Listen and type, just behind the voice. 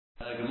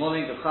Good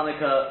morning, good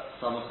Hanukkah,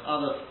 Samach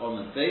Aleph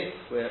on the base.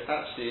 We're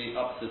actually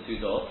up to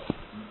 2 dots.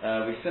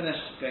 We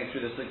finished going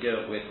through the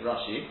sugya with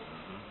Rashi.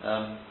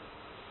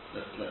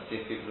 Let's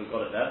see if people have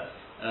got it there.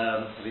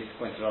 At least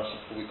according to Rashi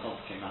before we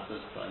complicate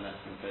matters, but I know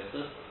it's in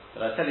cases. But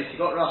I tell you, if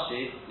you've got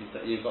Rashi,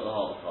 you've got the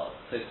harder part.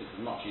 Tosfos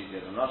is much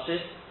easier than Rashi.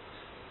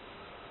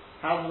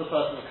 How does the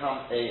person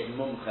become a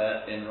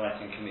mumche in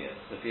writing Kamiyas?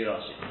 So for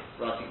Rashi,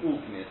 writing all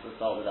Kamiyas, let's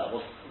start with that.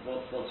 What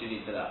do you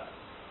need for that?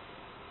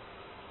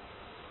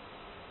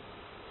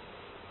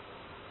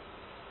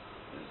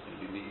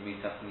 Me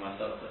testing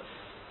myself. But.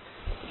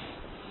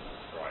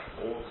 Right,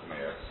 all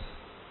Kamiyas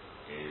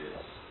is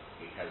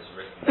he has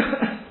written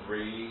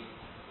three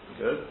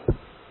to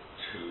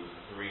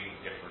three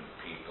different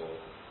people,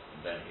 and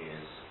then he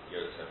is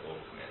Yosef all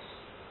Kamiyas.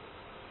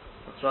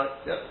 That's right.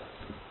 Yep.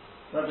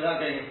 But without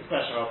getting into the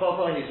question,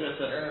 he's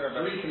written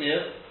three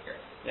Kamiyas.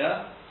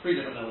 Yeah. Three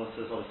different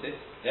illnesses, obviously.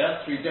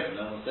 Yeah. Three different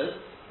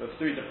illnesses with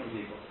three different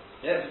people.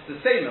 Yeah, if it's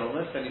the same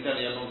illness, then he's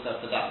only a mumche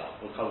for that one.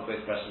 We'll cover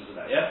both questions with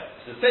that, yeah?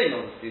 If it's the same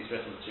illness he's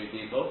written for three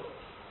people,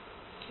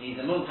 he's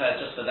a mumche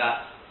just for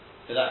that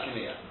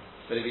kamiyah.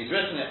 But if he's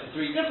written it for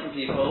three different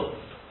people,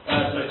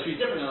 three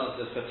different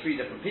illnesses for three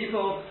different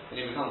people, then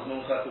he becomes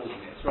mumche for all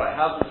kamiyahs. Right,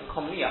 how does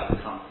kamiyah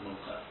become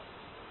mumche?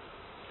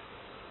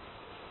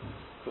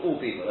 For all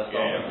people, let's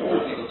start with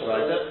all people to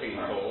write it.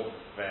 People,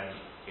 then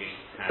it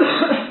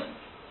has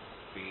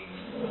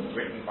been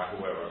written by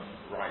whoever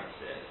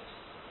writes it.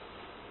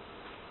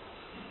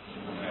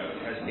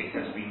 It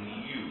has been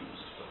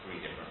used for three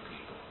different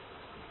people.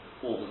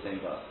 All the same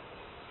person.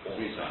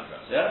 Three times.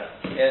 Yeah?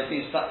 It has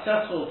been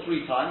successful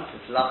 3 times.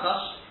 It's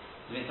lachash.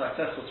 It's been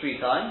successful 3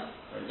 times.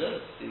 Very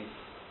good.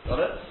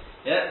 Got it?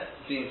 Yeah?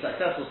 It's been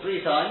successful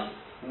 3 times.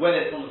 When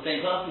it's on the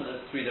same person,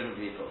 it's 3 different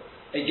people.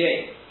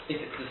 Again, if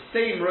it's the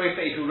same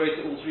rofe who wrote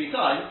it all 3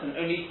 times, then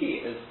only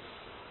he is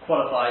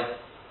qualified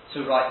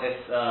to write this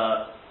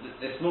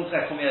mumche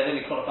kamiyah is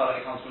only qualified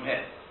when it comes from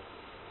him.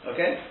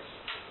 Okay?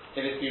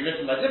 If it's been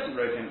written by different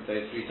rokim,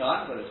 say 3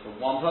 times, whether it's for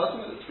one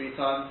person, whether it's 3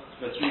 times,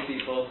 for 3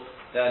 people,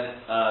 then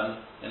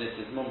it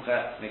is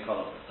mumche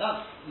mikol.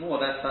 That's more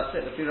or less, that's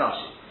it, the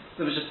Rashi.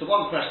 So there was just the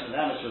one question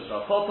there, which was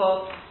Rav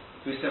Papa,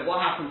 who said,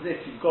 what happens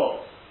if you've got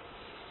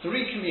 3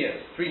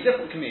 kamiyahs, 3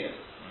 different kamiyahs,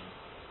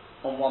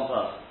 on one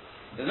person?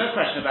 There's no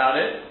question about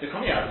it, the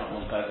kamiyah is not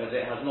mumche, because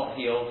it has not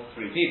healed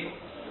 3 people.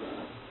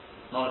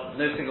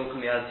 No single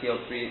kamiyah has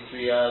healed 3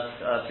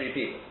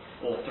 people.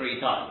 Or 3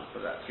 times, for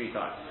that, 3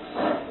 times.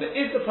 But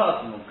is the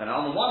person mumche?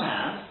 Now, on the one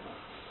hand,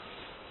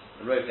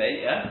 the rofe,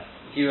 yeah,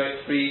 he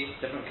wrote 3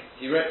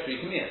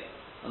 kamiyahs.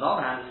 On the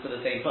other hand, it's for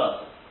the same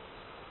person.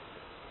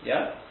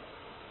 Yeah?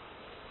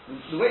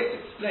 The way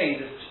it's explained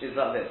is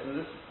like this, and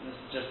this is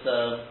just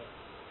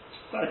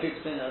quite a few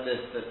explain like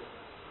this, that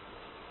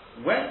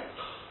when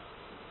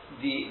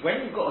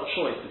you've got a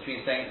choice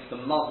between saying it's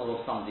the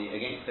muzzle of somebody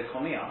against the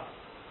kamiyah,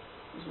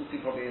 this we'll see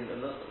probably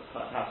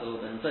perhaps a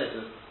little bit in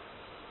places,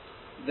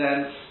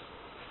 then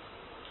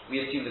we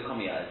assume the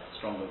kamiyah is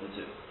stronger of the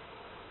 2.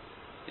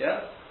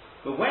 Yeah?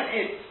 But when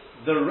it's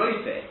the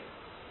rofe,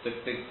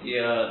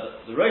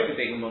 the rofe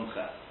being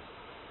mumche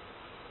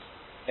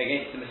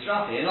against the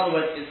misrafi, in other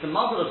words, it's the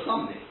muzzle of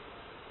somebody.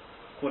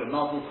 Call it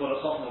muzzle, call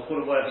it chochem, or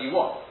call it whatever you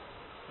want.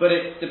 But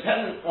it's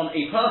dependent on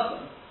a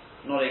person,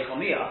 not a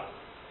kamiyah.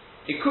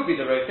 It could be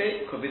the rofe,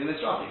 it could be the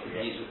misrafi,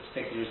 because he's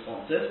particularly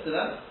responsive to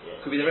them. It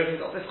could be the rofe who's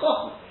got this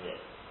chochem.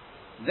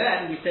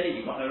 Then we say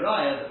you've got no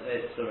raya,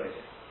 it's the rofe.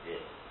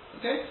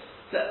 Okay?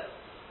 So,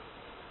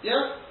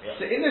 yeah?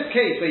 So in this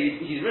case where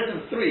he's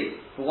written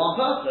 3 for one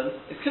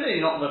person, it's clearly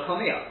not the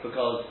kamiyah,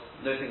 because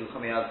no single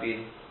kamiyah has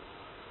been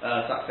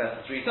successful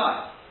 3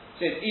 times.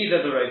 So it's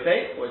either the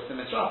rofe or it's the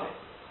misrafi.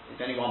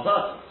 It's only one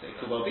person, so it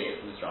could well be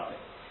it's the misrafi.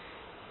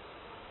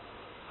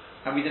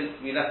 And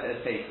we left it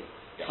as paper.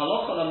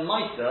 Halakha and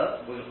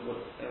Maisa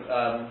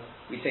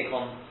we take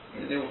on,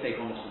 they will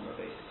take on the chumrah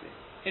basically.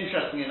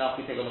 Interestingly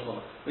enough, we take on the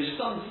chumrah, which is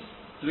something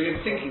to be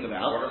thinking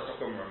about. What does the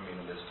chumrah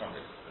mean in this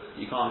context?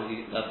 You can't go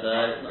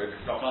out with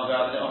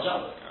it on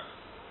Shabbos,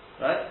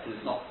 right? Because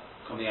it's not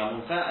kamiyah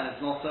mumche and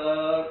it's not.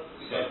 So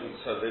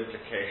the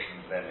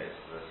implication then is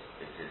that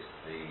it is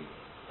the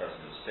person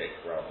who's sick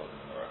rather than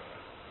the rofe.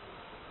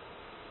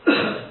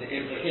 The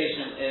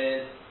implication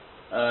is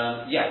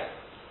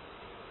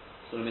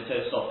sort of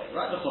mitos stopping,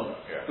 right? The chumrah,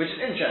 which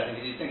is interesting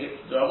because you think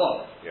it's the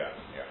rabbanon.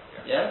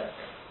 Yeah.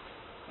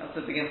 That's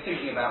to begin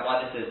thinking about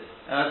why this is.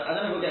 I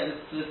don't know if we'll get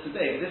to this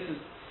today, but this is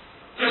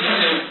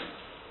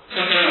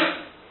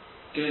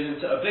goes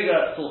into a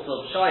bigger sort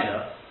of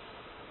shayla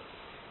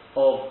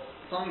of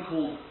something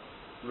called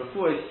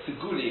refuah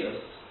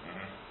segulius.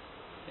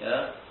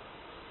 Yeah.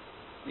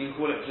 You can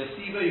call it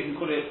placebo, you can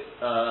call it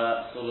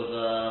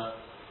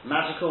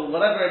magical,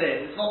 whatever it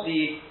is. It's not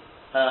the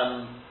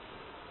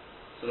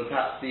sort of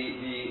perhaps the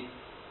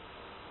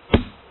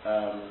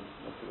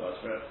what's the word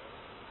for it?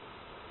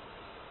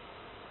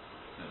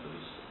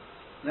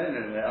 No.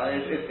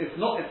 It's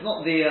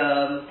not the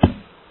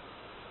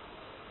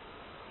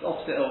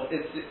opposite of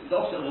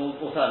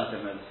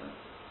alternative medicine.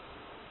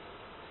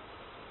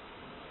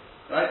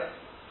 Right?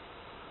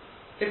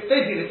 It's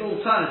basically this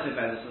alternative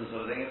medicine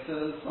sort of thing. It's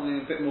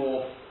something a bit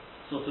more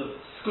sort of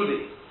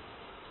scully.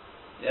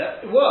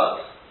 Yeah, it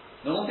works.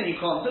 I'm not saying you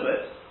can't do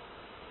it,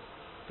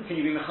 but can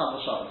you be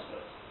mechal Shabbos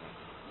for it?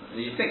 And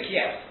you think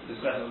yes.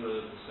 This question.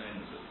 The same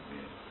as it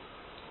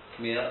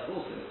Kamiya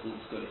also it's called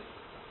scully.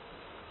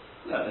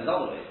 No, there's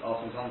other ways.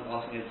 Asking a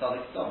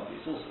tzaddik to daven,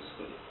 it's also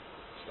scully.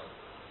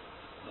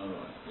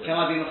 Alright. Yeah. Can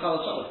I be mechal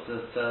Shabbos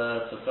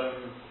to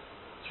phone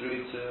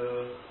through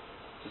to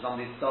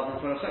somebody to daven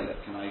for a chayla?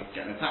 Can I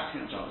get in a taxi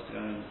on Shabbos to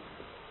go in?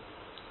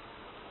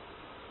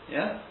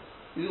 Yeah,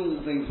 these are all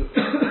things that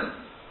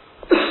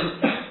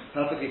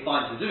perfectly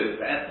fine to do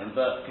for Edmund,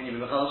 but can you be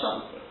mechal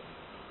Shabbos for it?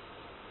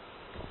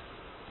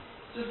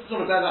 Just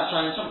sort of bear that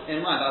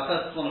in mind. I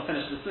first want to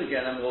finish the sugya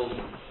and then we'll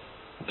think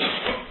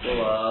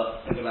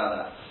about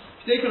that.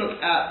 If you take a look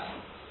at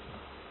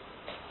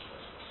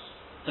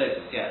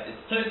Tosus, yeah,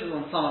 it's Tosus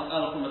on Samas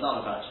Aleph and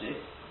Aleph actually.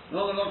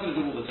 We're not going to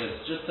do all the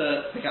Tosus, just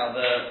to pick out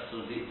the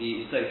sort of the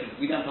we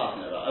don't pass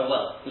it over. Oh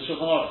well, the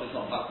Shulchan Aruch is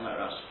not passing over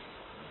Rashi.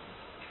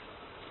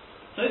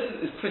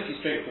 Tosus is pretty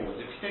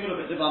straightforward. If you take a look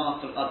at Divan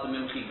at the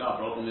Mimchi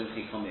Gabra or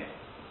Mimchi Komir,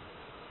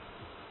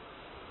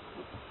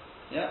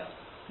 yeah.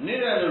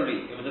 Nira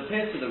el-Ri, it would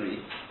appear to the Ri,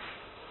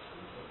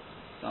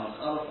 Samas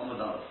Aleph Amud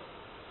Aleph.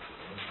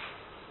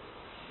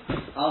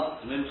 Al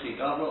Mimchi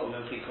Gabra or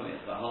Mimchi Komir,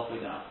 about halfway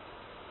down.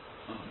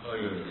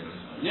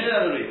 Nira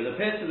el-Ri, it would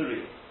appear to the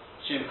Ri,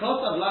 Shem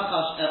Kosav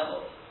Lachash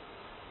Echot,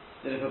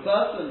 that if a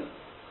person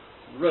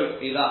wrote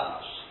a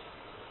Lachash,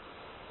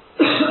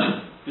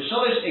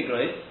 B'Sholish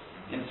Igros,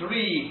 in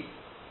 3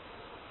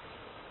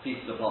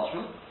 pieces of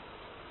parchment,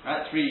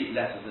 right, 3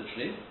 letters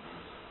literally,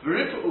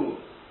 V'Rifu'u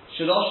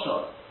Shalosh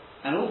Tov,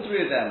 and all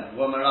 3 of them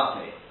were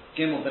Merape,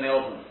 Gimel B'nei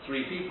Odom,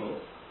 3 people.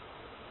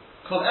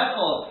 Kol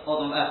Echad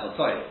Odom Echad,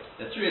 sorry,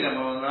 the 3 of them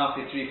were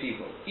Merape, 3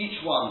 people.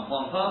 Each one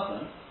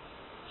person.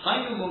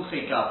 Hainu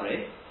Mumche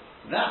Gabre,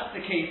 that's the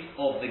case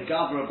of the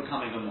Gabra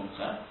becoming a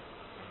Mumche.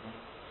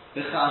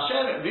 The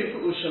Chasher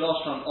Rifu'u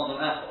Shalosh Odom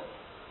Echad,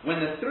 when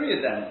the 3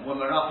 of them were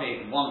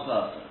Merape, 1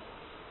 person.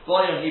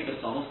 Boyer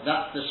Hibesonos,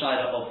 that's the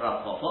Shaila of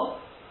Rav Papa.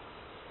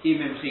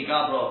 Imimchi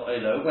Gabra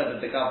Olo, whether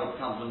the Gabra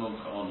becomes a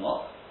Mumche or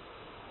not.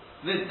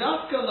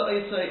 V'dafka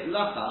la'osei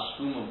lachash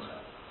hu mumcha,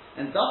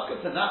 and dafka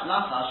for that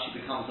lachash she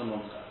becomes a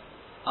mumcha.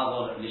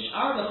 Avol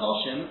lish'ar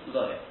lechoshim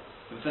lo'eh.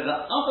 But for the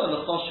other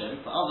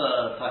lechoshim, for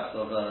other types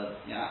of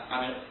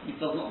it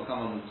does not become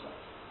a mumcha.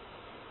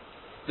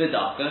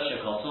 V'dafka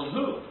shekosol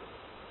hu,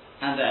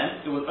 and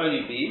then it would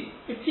only be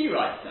if he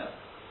writes them.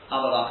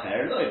 Avol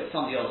acher lo'eh, if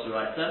somebody else who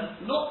writes them,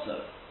 not so.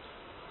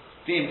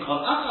 V'im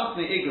chol achas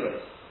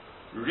me'igros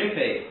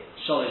ripe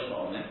sholish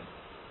ba'omim,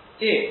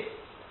 if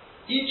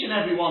each and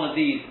every one of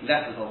these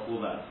letters of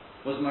them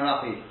was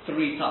Merapi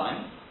 3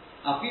 times,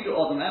 Afidu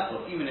Odom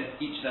Echad, even if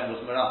each of them was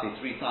Merapi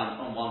 3 times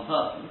on 1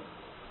 person,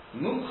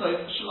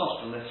 Mumchos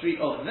Shloshton, the 3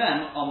 of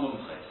them are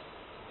Mumchos.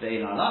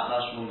 Ve'ina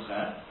Lachash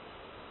Mumche,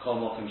 Kol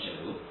Mokim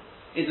Shehu.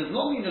 It does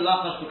not mean the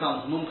Lachash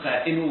becomes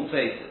Mumche in all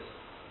places.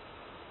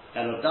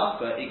 Elo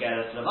Dafka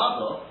Igeres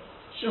Levado,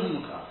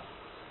 Shehumcha.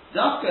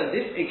 Dafka,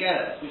 this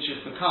Igeres, which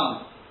has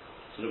become,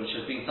 which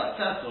has been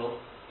successful,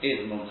 is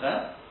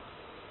Mumche.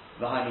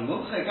 Behind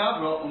Mumche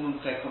Gabra or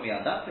Mumche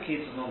Komiyah. That's the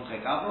case of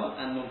Mumche Gabra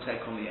and Mumche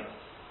Komiyah.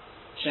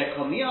 She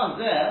Komiyah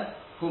there,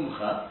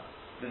 Humcha.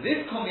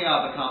 This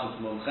Komiyah becomes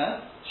Mumche.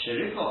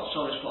 Sherifot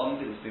Sholish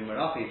Ba'om, it's been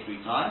Merapi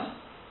 3 times.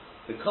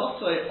 The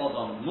Kosoi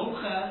Odom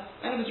Mumche,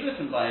 and it was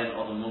written by an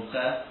Odom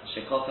Mumche.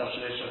 Shekosav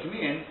Sholish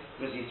Komiyah,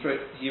 because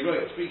he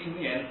wrote 3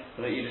 Komiyah,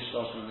 but at Yiddish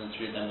Shloshon and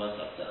 3 of them were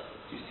successful.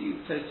 Do you see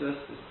Tosus?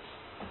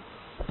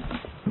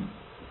 Do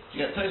you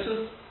get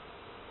Tosus?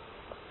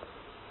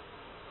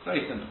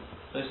 Very simple.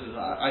 Tosus,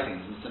 I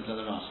think, is simpler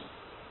than Rashi.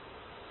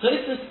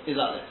 Tosus is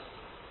like this.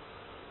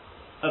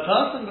 A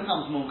person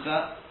becomes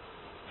Mumcha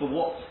for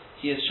what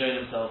he has shown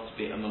himself to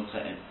be a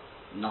Mumcha in.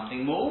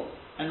 Nothing more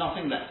and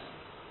nothing less.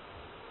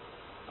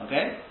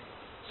 Okay?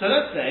 So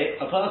let's say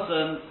a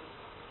person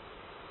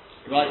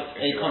writes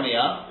a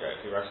Komiyah.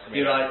 He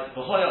writes,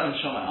 B'hoya Om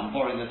Shomai. I'm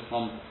borrowing this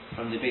from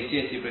the Beis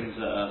Yossi, who brings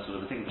a sort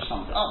of a thing which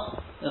sums it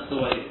up. That's the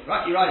way,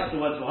 right? He writes the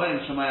words B'hoya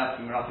Om Shomai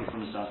from Merapi from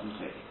the start and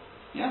Chedi.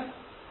 Yeah?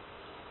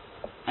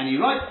 And he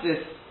writes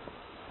this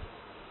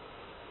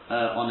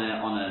on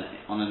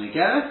an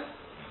Igeret,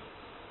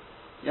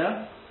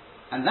 yeah,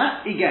 and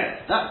that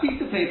Igeret, that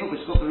piece of paper which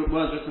has got the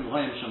words written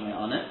V'hoyim Shomei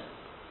on it,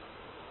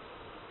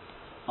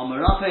 on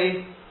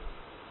Merapi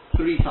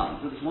 3 times.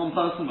 So it's 1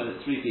 person, but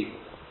it's 3 people.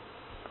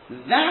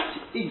 That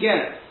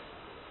Igeret,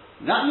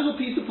 that little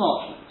piece of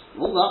parchment,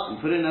 rolled up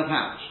and put in a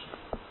pouch,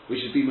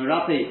 which has been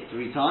Merapi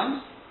 3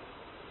 times,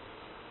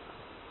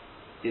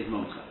 is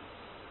Mumcha.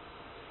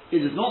 It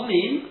does not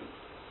mean,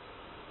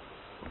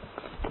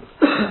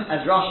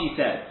 as Rashi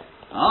said,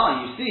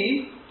 you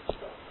see,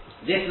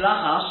 this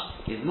lachash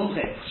is mumche.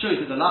 It shows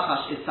that the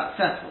lachash is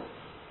successful.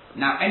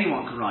 Now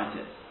anyone can write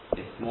it.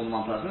 If more than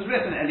 1 person has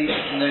written at least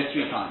in those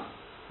 3 times.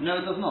 No,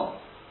 it does not.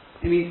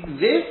 It means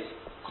this,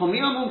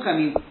 komiyah mumche,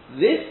 means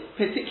this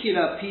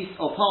particular piece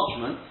of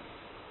parchment,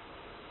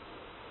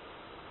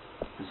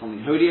 there's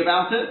something holy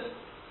about it,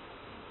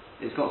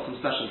 it's got some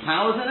special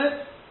powers in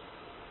it,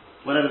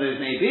 whatever those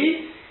may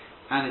be,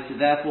 and it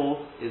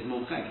therefore is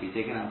mumcha, to be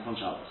taken out on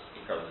Shabbos.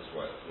 Because it's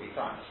worked 3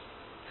 times.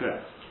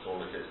 Correct. That's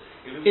all it is.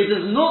 It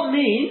does not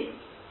mean,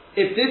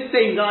 if this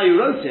same guy who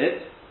wrote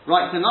it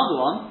writes another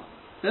one,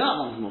 then that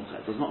one's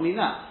mumcha. It does not mean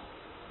that.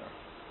 No.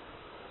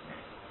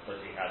 Because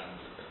he hasn't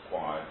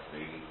acquired the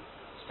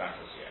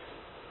status yet.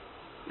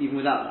 Even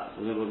without that.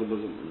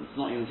 It's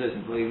not even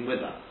certain, but even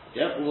with that.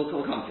 Yeah? We'll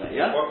come to that,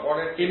 yeah?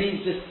 It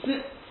means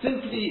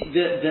simply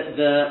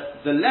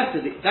the letter,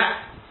 that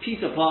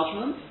piece of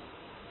parchment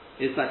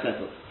is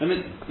successful. Let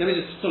me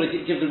just sort of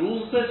give the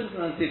rules first and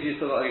then see if you've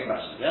still got any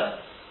questions, yeah?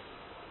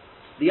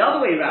 The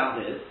other way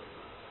round is,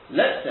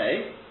 let's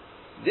say,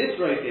 this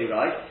Rofe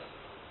writes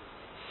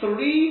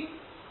 3,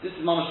 this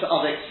is Mamash the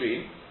other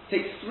extreme,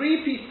 takes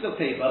 3 pieces of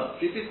paper,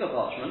 3 pieces of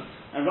parchment,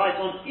 and writes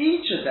on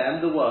each of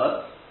them the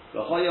word,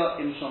 V'hoya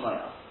im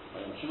shomaya.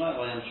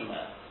 V'hoya im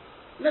shomaya.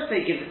 Let's say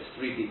he gives it to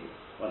 3 people.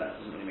 Well, that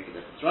doesn't really make a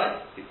difference, right?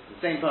 It's the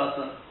same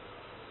person,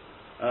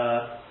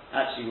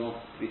 actually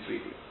wants it to be 3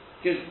 people.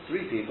 Gives it to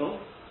 3 people.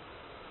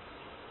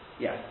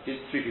 Yeah, gives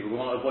it to 3 people. We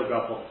want to avoid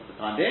rapport for the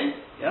time being.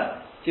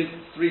 Yeah? Gives it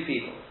to 3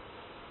 people.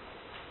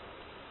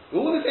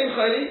 All the same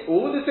chayli,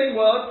 all the same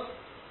words,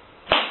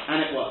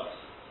 and it works.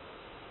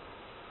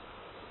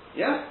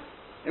 Yeah?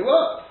 It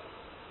works.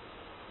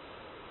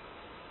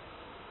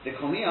 The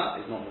komiyah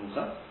is not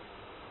mumcha,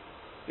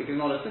 because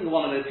not a single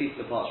one of those pieces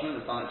of parchment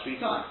has done it 3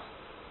 times.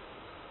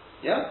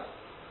 Yeah?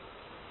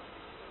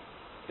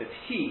 But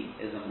he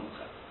is a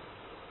mumcha.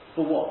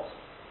 For what?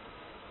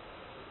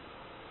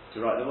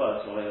 To write the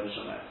words for V'hoya im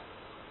shomaya.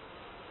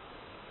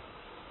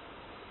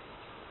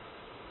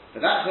 For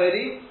that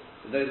chayli,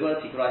 those words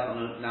he can write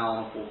now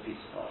on a 4th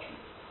piece of parchment.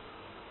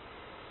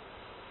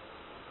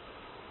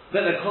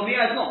 But the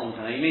komiyah is not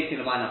mumcha. You may see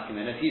the mind asking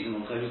him, if he's a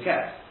mumcha, who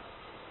cares?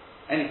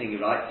 Anything he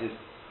writes is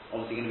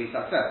obviously going to be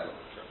successful.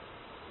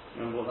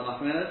 Remember what the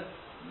nafkamina is?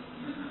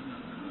 No.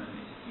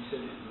 You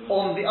said it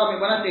On the,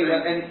 when I say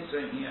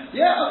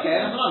yeah, okay,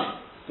 that's what I mean.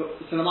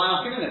 So the mind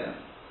nafkamina then?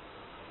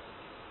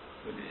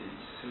 But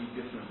it's 3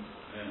 different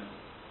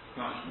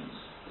parchments.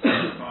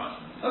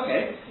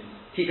 Okay.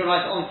 He can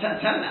write on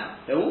 10 now.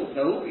 They'll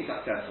all be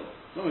successful.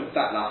 As long as it's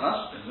that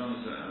lachash. As long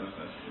as that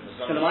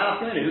lachash. So the mind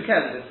nafkamina, who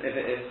cares if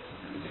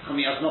the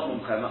komiyah is not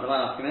mumcha, not the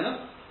mind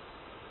nafkamina?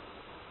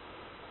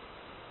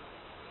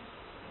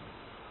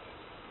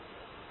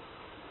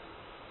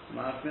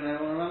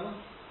 Anyone remember?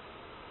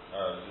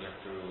 You have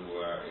to,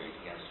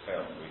 he has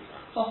failed 3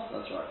 times. Oh,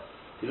 that's right.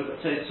 If you look at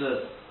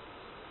Tosfos,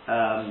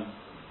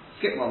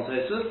 skip one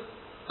Tosfos.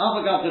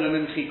 Alpha Gavdil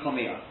Mimchi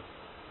Komiyah.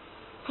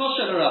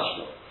 Kosher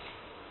Rashko.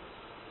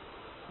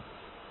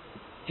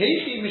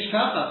 Heichi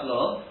Mishkachas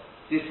Lo,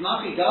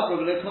 Dismachi Gavra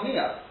V'le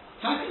Komiyah.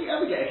 How can you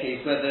ever get a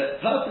case where the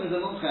person is a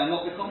mumcha and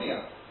not the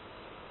komiyah?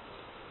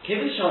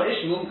 Kivin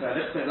Sho'ish Mumcha,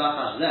 let's say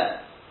Lachash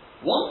there.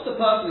 Once the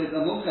person is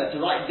a mumcha to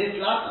write this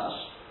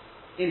Lachash,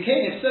 in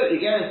case if so,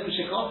 again it's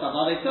Mushikosa,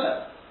 how they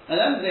said. At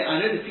the end of the day, I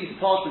know this piece of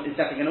parchment is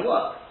definitely going to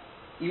work.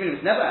 Even if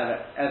it's never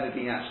ever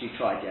been actually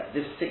tried yet,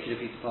 this particular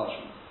piece of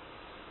parchment.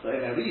 But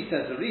if Ari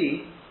says the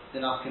Ri, the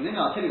Nafkamina,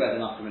 I'll tell you where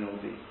the Nafkamina will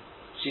be.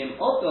 Shim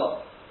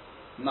Oto,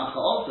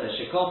 Machaosa,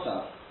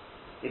 Shikosa,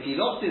 if he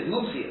lost his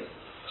Mumchiyas,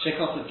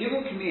 Shikosa,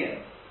 Gimel Kamiyah,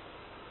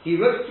 he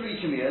wrote 3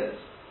 Kamiyahs,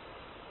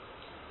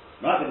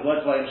 right, with the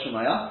words V'hoya im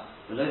shomaya,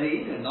 but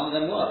none of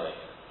them work.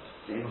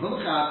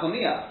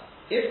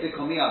 If the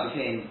komiyah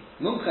became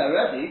mumcha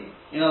already,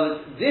 in other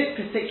words, this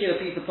particular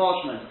piece of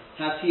parchment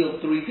has healed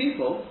 3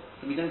 people,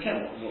 so we don't care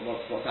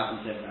what's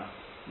happened to him now.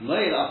 You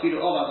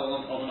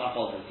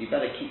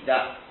better keep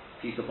that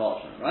piece of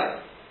parchment, right?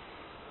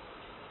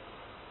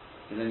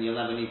 And then you'll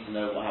never need to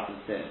know what happens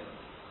to him.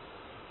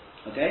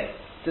 Okay?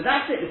 So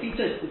that's it. The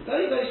pitosis is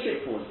very, very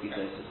straightforward.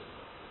 Pitosis.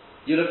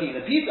 You're looking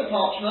at a piece of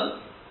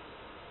parchment,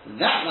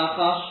 that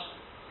lachash,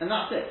 and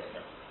that's it.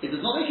 It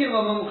does not make him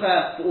a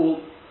mumcha for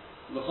all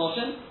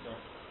l'choshen.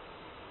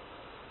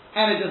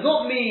 And it does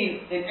not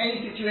mean in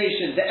any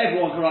situation that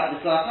everyone can write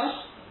this lachash.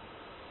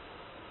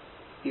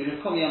 Even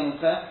if komiyah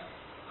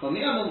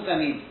mumcha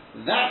means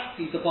that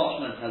piece of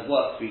parchment has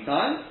worked 3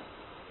 times,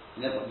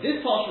 and therefore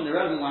this parchment,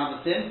 irrelevant what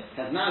happens to him,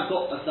 has now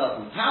got a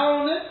certain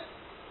power on it.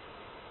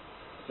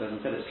 So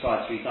until it's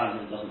tried 3 times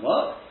and it doesn't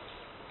work.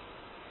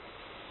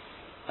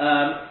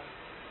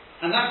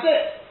 And that's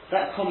it.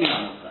 That's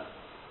komiyah mumcha.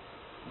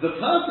 The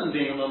person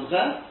being a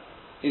mumcha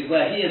is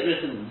where he has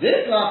written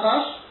this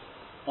lachash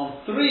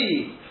on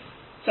 3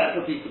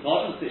 separate pieces of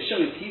parchment, so it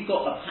shows he's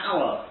got the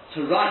power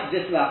to write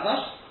this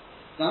lachash.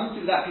 Done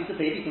through that piece of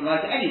paper, he can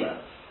write it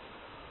anywhere.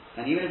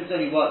 And even if it's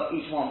only worked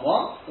each one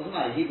once, doesn't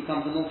matter, he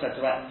becomes a mumcha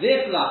to write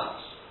this lachash.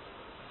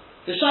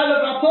 The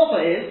Shaila of Rapopa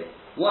is,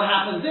 what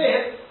happens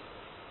if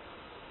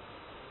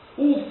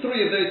all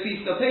 3 of those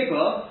pieces of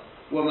paper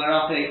were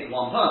marape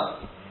one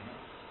person?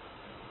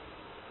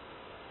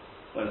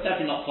 Well, it's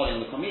definitely not following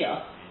the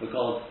komiyah,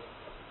 because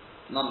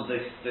none of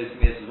those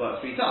komiyahs has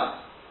worked 3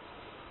 times.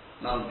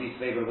 None of the pieces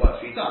of paper have worked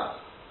 3 times.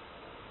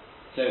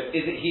 So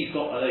is it he's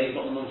got the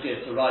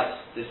mumchiyah to write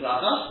this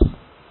lachash?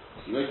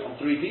 He wrote it on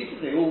 3 pieces,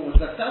 they all were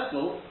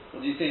successful, Or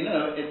do you say,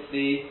 no, it's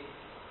the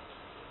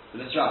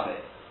Misrafe.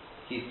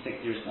 He's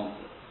particularly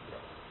responsible.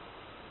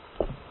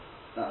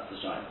 That's the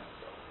Shaila.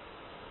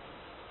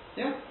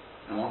 Yeah?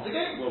 And once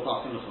again, we'll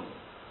pass him a chum.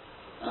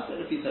 That's it,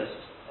 repeat those.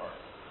 Right.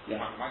 Yeah.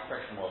 My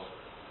question was,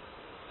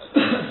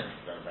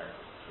 going back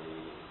to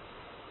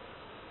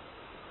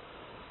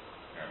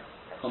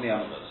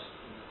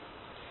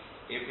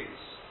if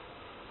it's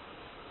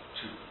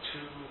to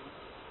two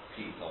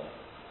people,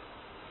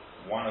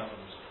 one of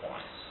them's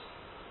twice,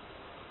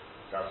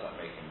 does that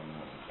make him a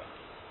muncha?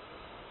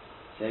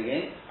 Say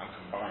again? I'm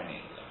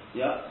combining them.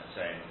 Yeah. And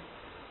saying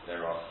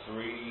there are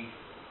three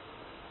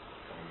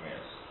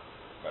committers,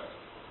 but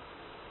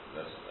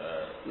there's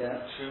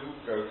two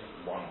go to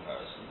one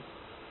person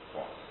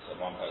twice. So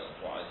one person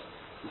twice.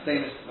 The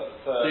same as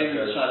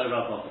Shiloh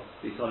Rav.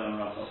 We call him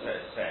Rav.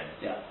 Same.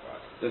 Yeah.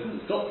 Right. Because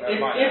it's got,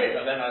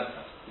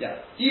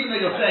 Yeah. Even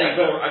though you're saying,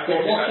 but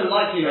what's the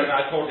likelihood?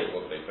 I thought it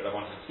would be, but I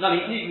wanted to... No,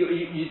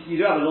 you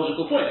do have a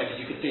logical point there,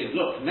 because you could say,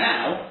 look,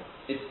 now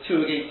it's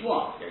 2 against 1.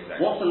 Yeah, exactly.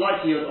 What's the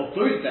likelihood of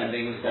both of them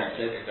being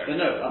responsive? Exactly. But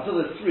no,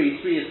 until there's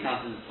 3 is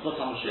counted as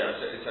Chotam Shul. Yeah,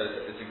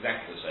 it's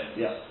exactly the same.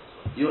 Yeah.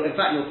 In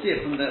fact, you'll see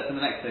it from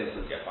the next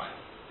basis. Yeah, fine.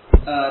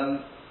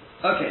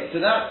 Okay,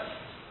 so that's...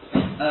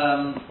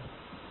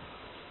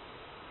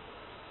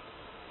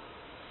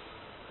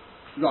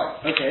 right,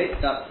 okay,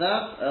 that's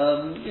that.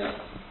 Yeah.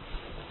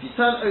 If you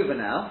turn over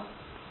now,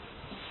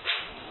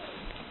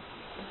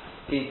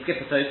 in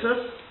Skipper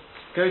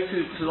go to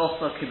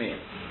Tolosa Kamir.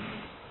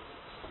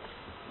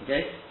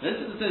 Okay? This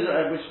is the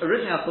which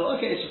originally I thought,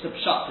 okay, it's just a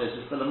pshat,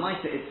 but the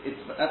Maita,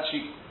 it's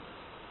actually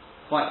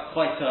quite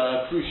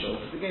crucial,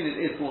 because again, it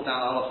is brought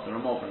down a lot, the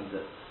Ramah brings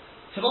it.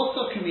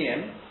 Tolosa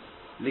Kamir,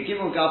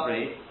 Legimel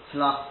Gabri,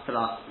 Talas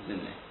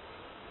Zimne.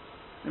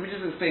 Let me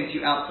just explain to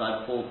you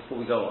outside before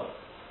we go on.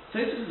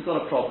 Tosis has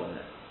got a problem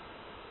there.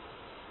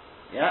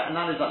 Yeah, and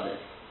that is like this.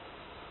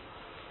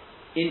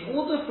 In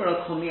order for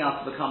a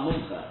Komiyah to become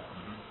Mumcha,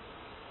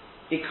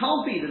 it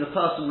can't be that the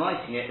person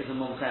writing it is a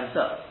Mumcha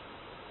himself.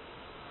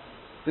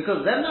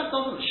 Because then that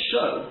doesn't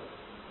show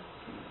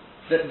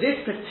that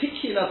this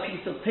particular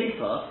piece of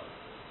paper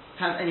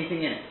has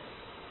anything in it.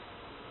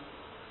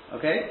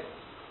 Okay?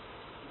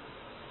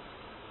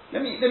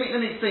 Let me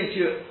explain to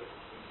you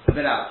a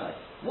bit outside.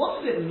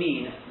 What does it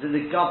mean that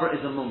the Gabra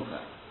is a Mumcha?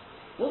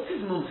 What's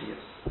his Mumchius?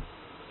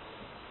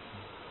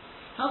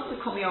 How does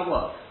the Komiyah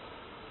work?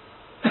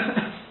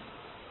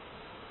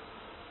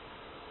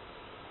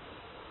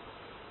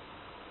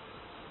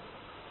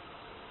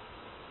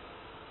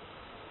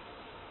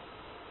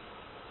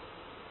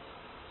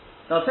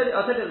 So I'll tell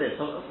you this.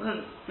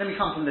 Let me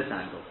come from this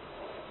angle.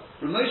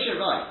 Ramosha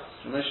writes,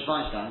 Ramosha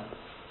Feinstein,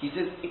 he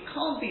says it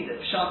can't be that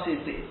Pshat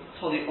is that it's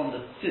totally on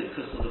the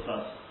tzidkus of the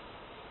person.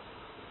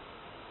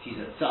 He's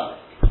a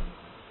tzaddik.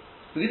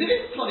 Because if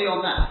it's totally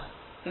on that,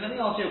 then let me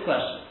ask you a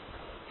question.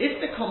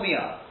 If the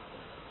Komiyah,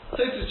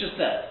 Tosus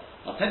just said,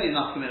 I'll tell you the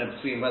nafkamina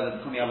between whether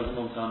the Komiyah was a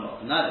Mumcha or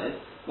not, and that is,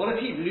 what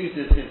if he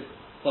loses his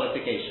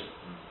qualification?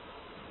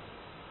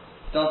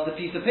 Does the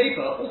piece of paper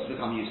also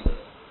become useless?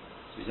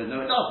 So he said,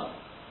 no, it doesn't.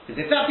 Because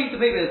if that piece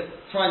of paper is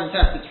tried and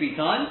tested 3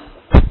 times,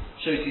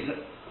 shows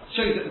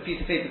that the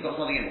piece of paper's got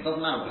something in it. It doesn't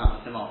matter what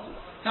happens to him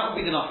afterwards. That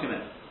would be the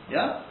nafkamina.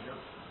 Yeah?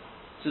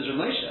 Says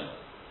Ramosha,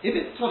 if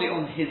it's totally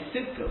on his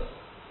sidkus,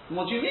 then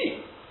what do you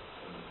mean?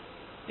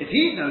 If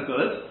he's no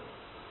good,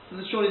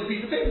 then surely the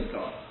piece of paper's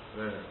gone.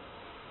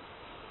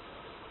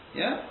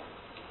 Yeah?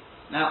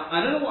 Now,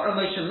 I don't know what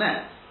Ramosha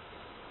meant,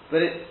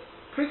 but it's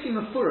pretty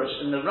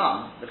mafurish in the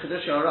Ram, the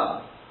Chedush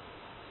Ram,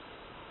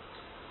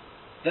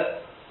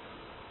 that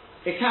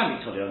it can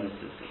be totally on his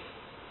sidkus.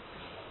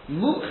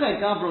 Mumcha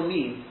Gabra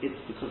means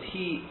it's because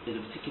he is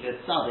a particular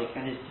tzaddik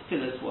and his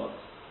tefillas works.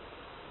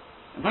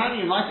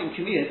 Apparently in writing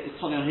Kamiyah, it's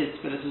totally on his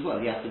tefillas as well.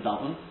 He has to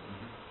daven.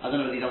 I don't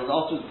know whether he doubles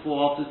afterwards,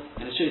 before, afterwards,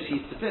 and it shows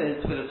his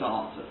tefillas are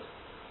answered.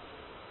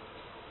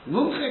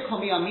 Mumcha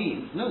Komiyah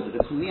means, no, that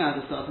the Komiyah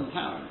has a certain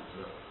power in it.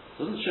 It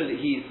doesn't show that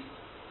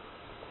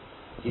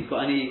he's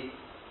got any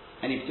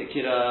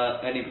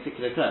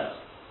particular curse.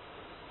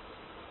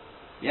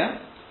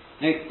 Yeah?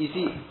 Now, you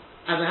see,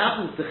 as it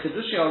happens, the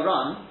Chedush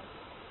Ran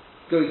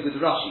goes with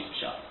Rashi's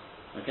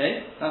Pshat.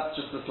 Okay? That's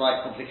just a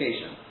slight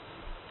complication.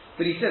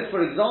 But he says,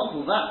 for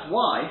example, that's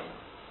why,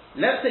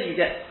 let's say you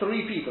get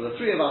 3 people, the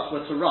 3 of us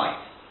were to write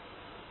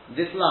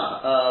this this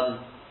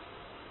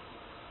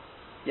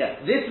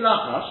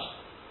lachash,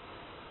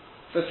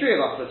 the 3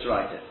 of us were to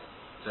write it.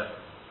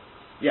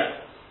 Yeah.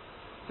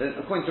 Then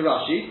according to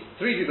Rashi,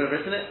 3 people have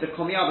written it, the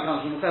Komiyah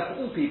becomes Mumcha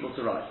for all people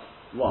to write.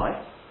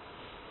 Why?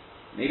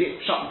 Maybe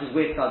it's Pshat because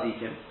we're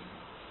tzaddikim.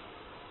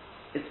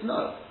 It's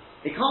no.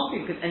 It can't be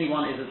because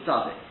anyone is a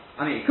tzaddik.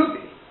 I mean, it could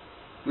be.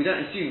 We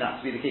don't assume that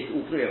to be the case for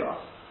all 3 of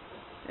us.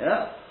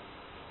 Yeah?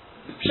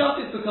 The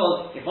pshat is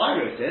because if I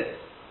wrote it,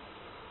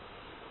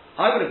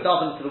 I would have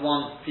davened to the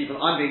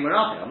people I'm being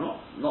merafi. I'm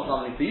not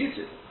davening for you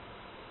to.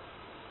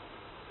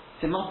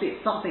 So it must be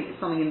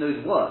something in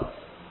those words.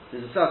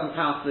 There's a certain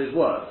power to those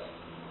words.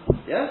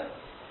 Yeah?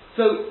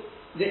 So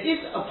there is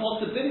a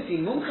possibility.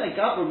 Mumcha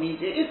Gabra means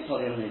it is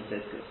totally on his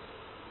tzidkus.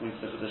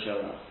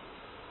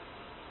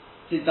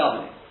 It's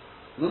doubling.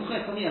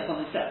 Mumcha Komiyah is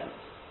something separate.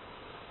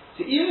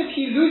 So even if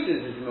he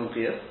loses his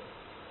Mumchiyah,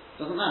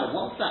 doesn't matter.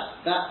 Once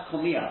that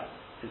Komiyah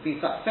has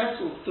been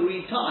successful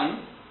 3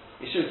 times,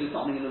 it shows there's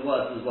something in the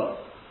words as well.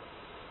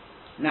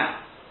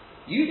 Now,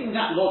 using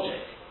that logic,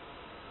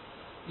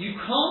 you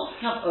can't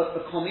have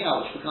a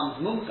Komiyah which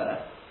becomes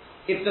Mumcha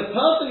if the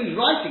person who's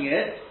writing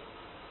it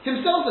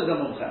himself is a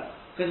Mumcha,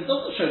 because it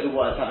doesn't show the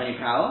words have any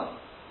power.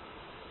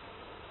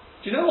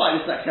 Do you know why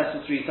it was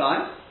successful 3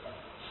 times?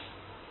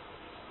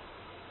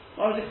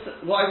 Why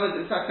was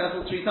it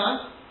successful 3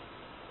 times?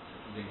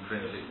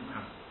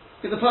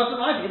 Because the person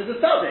writing it is a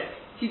tzaddik.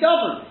 He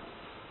doesn't.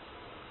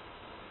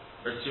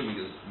 Assuming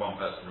it's one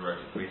person who wrote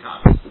it 3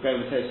 times. We're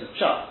going with Tosfos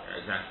Pshat.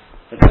 Yeah, exactly.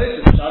 For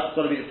Tosfos Pshat, it's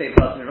got to be the same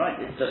person who writes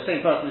it. It's the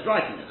same person who's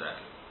writing it.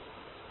 Exactly.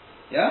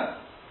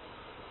 Yeah?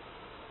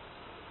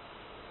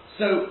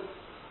 So,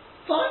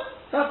 fine.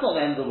 That's not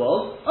the end of the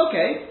world.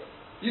 Okay.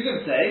 You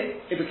can say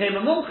it became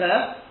a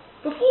Mumcha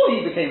before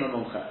he became a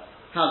Mumcha.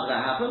 How did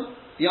that happen?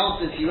 The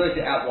answer is he wrote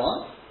it at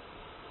once,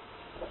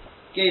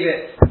 gave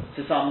it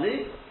to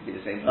somebody, could be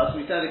the same person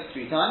who said it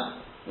 3 times,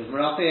 with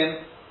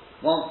Merafim,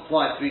 once,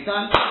 twice, 3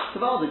 times.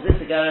 Kaval did this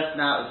again,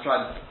 now it's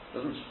tried,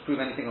 doesn't prove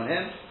anything on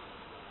him,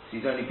 so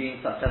he's only been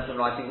successful in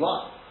writing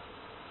 1.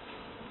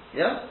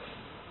 Yeah?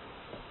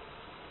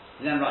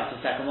 He then writes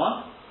the second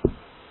one,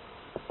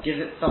 gives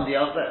it to somebody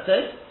else, let's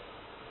say.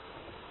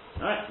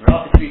 Alright,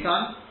 Merafim 3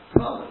 times,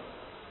 Kaval.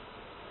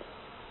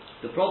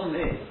 The problem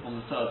is, on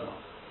the third one,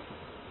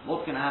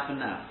 what's going to happen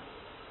now?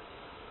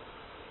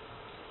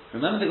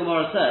 Remember the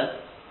Gemara says,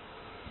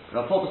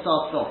 Rav Papa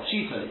starts off,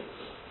 Shitoli.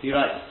 He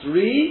writes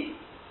 3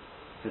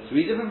 for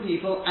 3 different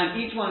people, and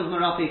each one is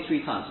Merafi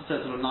 3 times, a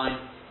total of 9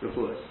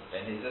 reports.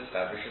 Then he's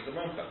established as a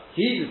Mumcha.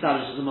 He's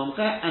established as a Mumcha,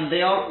 and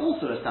they are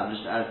also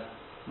established as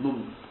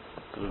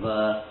sort of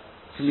a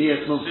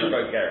Kamiyas Mumcha.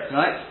 Subo-Geras.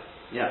 Right?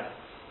 Yeah.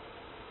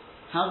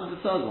 How did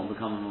the third one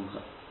become a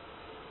Mumcha?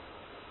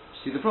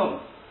 See the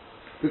problem?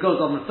 Because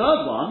on the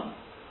third one,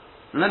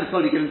 remember, it's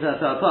got to be given to a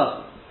third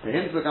person. For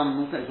him to become a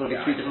Mumcha, it's got to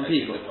be 3 different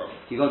people.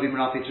 You've got to be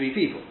Merafi 3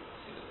 people.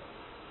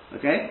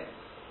 Okay?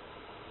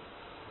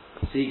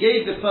 So he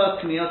gave the first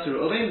Kamiyah to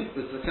Reuven,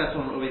 was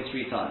successful on Reuven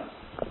 3 times.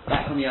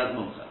 That Kamiyah is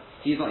Mumcha.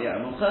 He's not yet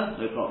a Mumcha,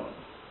 no problem.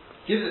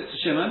 Gives it to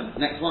Shimon,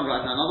 next one,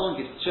 writes down another one,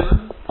 gives it to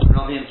Shimon,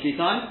 Merafi him 3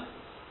 times.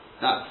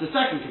 That's the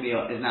second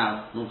Kamiyah is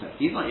now Mumcha.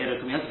 He's not yet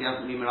a Kamiyah, because he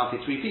hasn't been Merafi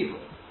 3 people.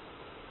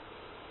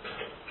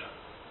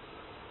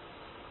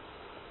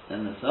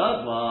 Then the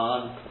third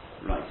one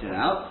writes it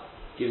out,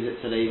 gives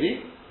it to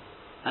Levi,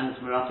 and it's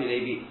Merafi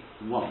Levi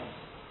once.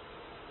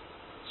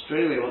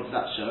 Straight away, what does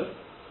that show?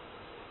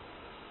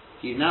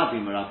 He's now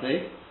been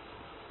Merafi,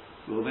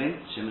 Reuven,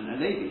 Shimon,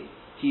 and Levi.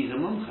 He's a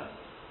Mumcha.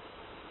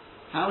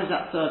 How is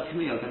that third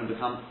Kamiyah going to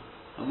become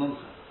a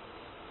Mumcha?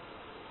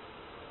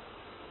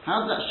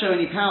 How does that show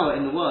any power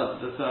in the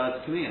words of the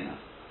third Kamiyah now?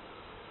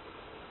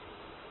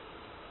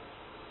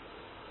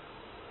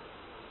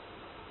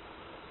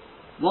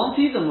 Once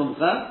he's a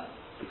Mumcha,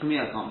 the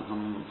Kamiyah can't become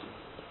a Mumcha.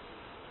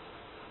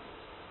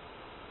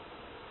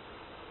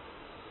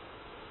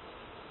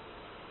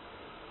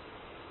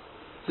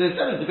 So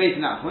instead of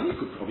debating that point, you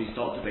could probably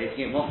start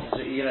debating it once,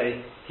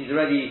 he's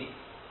already,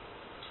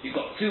 you've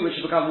got 2 which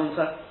have become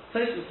Mumcha.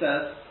 Tosfos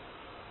says,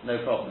 no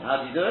problem.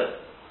 How do you do it?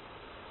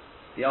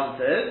 The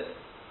answer is,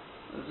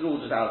 this is all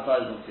just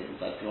outside, we'll see it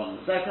inside if you want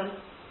in a second.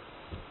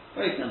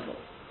 Very simple.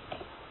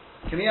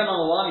 Kamiyah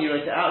number 1, you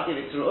wrote it out, give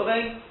it to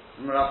Reuven,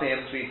 Merafi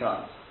him 3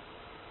 times.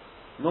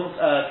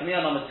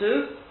 Kamiyah number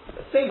 2,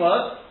 same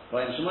word,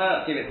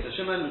 give it to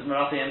Shimon,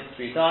 Merafi him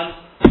 3 times.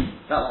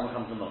 That one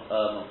becomes a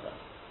Mumcha.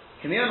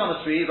 Kamiyah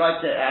number 3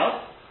 writes it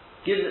out,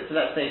 gives it to,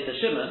 let's say, to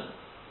Shimon,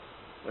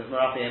 with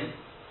Merafi him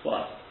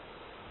twice.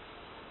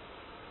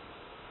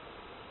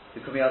 The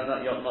Kamiyah is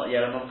not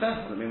yet a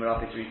Mumcha, hasn't been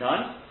Merafi 3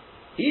 times.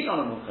 He's not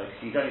a Mumcha, because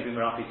he's only been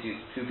Merafi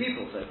 2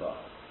 people so far.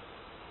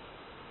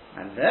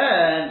 And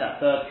then, that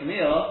third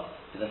Kamiyah,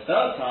 for the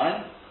third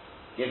time,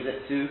 gives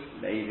it to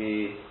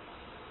Levi.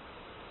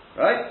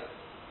 Right?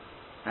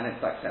 And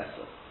it's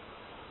successful.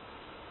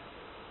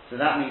 So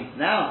that means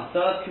now, the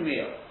third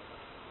Kamiyah,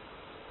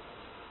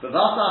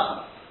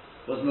 B'vasachas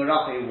was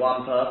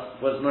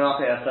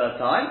Merafi a third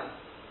time,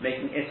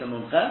 making it a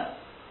Mumcha,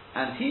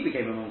 and he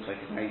became a Mumcha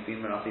because now he's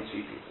been Merafi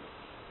 3 people.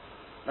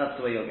 That's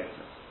the way you'll get it.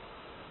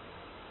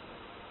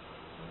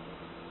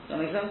 Does that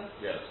make sense?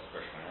 Yes, the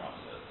question I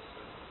asked is,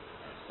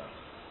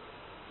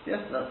 Yes,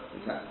 that's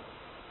exactly.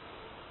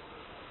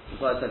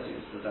 That's what I said to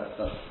you. So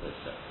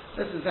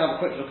let's just have a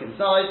quick look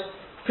inside.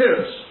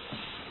 Pirush.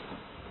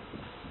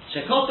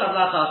 Shekotav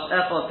Lachash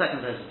Echod, second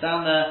place is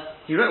down there.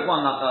 He wrote 1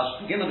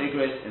 Lachash, Gimel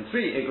Igros, in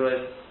 3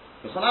 Igros.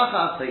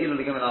 V'cholachas, Se'ilu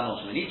L'Gimel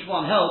Anoshim. And each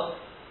one held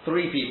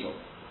 3 people.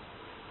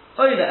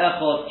 Oile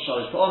Echod,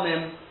 Shalish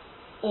Pa'omim,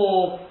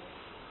 or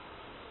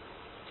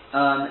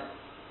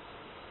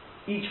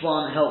each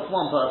one helped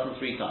 1 person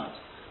 3 times.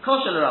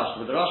 Kosher L'Rashba,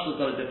 but the Rashba's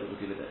got a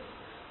difficulty with this.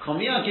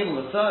 Komiyah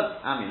Gimel, the third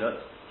amulet,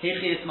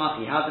 Hechi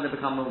Ismachi, how did it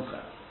become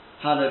Mumcha?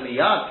 Halo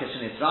Miyad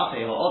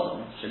Keshenitzrafe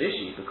Ha'odom,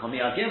 Shalishi, the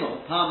Komiyah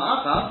Gimel, Pam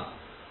Achas,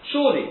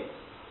 surely,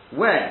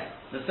 where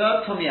the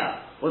third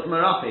Kumiyah was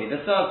Merapi,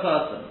 the third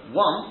person,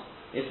 once,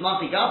 it's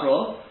Machi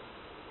Gabro,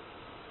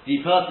 the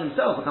person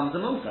himself becomes a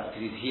Mumcha,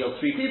 because he's healed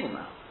 3 people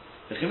now.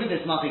 The Chimid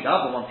is Machi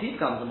Gabro, once he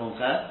becomes a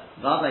Mumcha,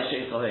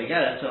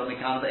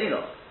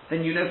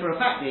 then you know for a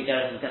fact the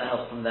Egeris is going to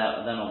help from there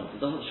then onwards. It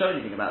doesn't show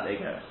anything about the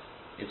Egeris.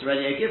 It's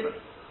already a given.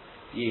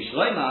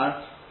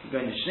 Yishloimar, if you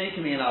go into Shnei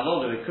Kumi and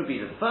Alolu, it could be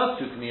that the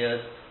first 2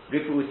 Kumiyas,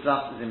 Ripu with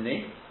Tzlach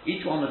Zimni,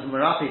 each one was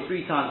Merapi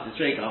 3 times the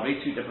Trei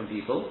Gavri, 2 different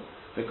people.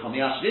 The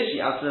Kumiyah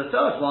Shlishi, as for the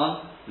third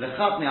one,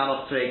 Lechat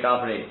Me'alof Trei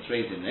Gavri,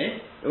 Trei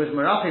Zimni, it was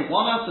Merapi 1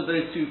 out of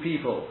those 2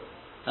 people,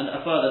 and a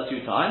further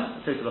 2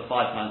 times, a total of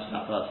 5 times for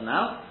that person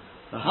now.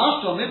 The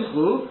Hashto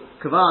Mimchu,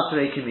 Kavar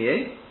Trei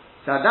Kumiyah.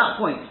 So at that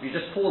point, if you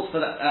just pause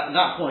for that, at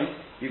that point,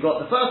 you've got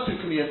the first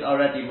 2 Kumiyas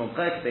already Mumcha,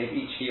 because they've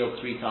each healed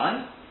 3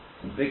 times.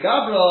 The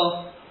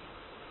Gabro,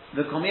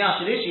 the Kumiyah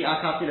Shlishi,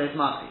 Akatilos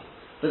Machi.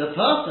 For the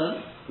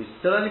person who's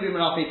still only been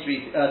Merapi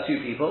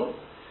 2 people,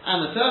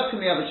 and the third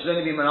Kumiyah which has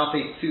only been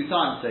Merapi 2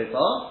 times so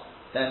far,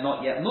 they're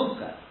not yet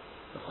Mumcha.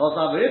 The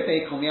Chosav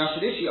Ripe, Kumiyah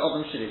Shlishi,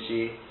 Odom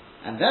Shlishi,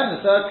 and then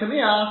the third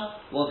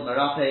Kumiyah was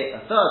Merapi, a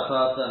third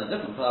person, a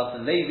different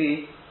person,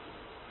 Levi.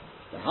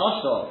 The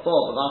Hashto,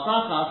 for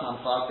Bavasachas,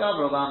 Hamchas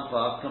Gabro,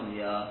 Hamchas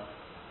Kumiyah.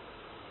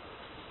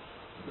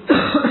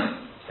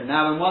 So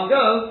now in one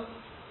go,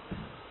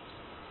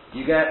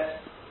 you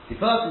get the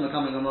person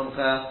becoming a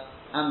Mumcha,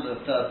 and the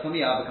third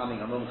Kumiyah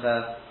becoming a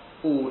Mumcha,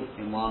 all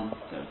in one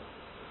go.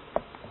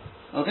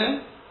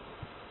 Okay?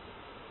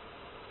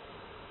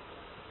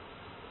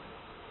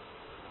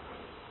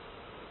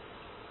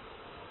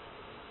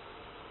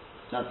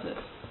 That's it.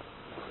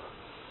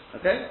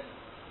 Okay?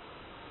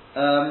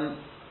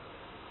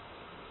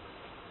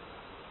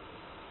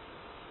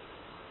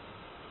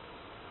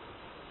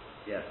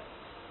 Yeah.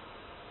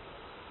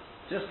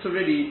 Just to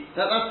really,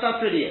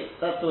 that's really it.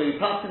 That's the way we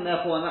pass in.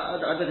 Therefore, and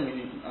I don't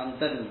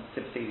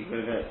typically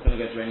going to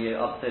go through any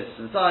other stages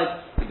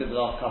inside. We did the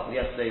last couple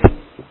yesterday.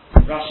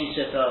 Rashi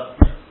Shitta,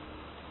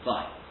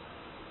 fine.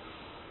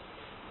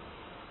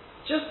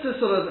 Just to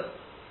sort of,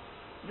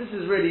 this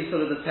is really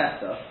sort of the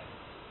tester.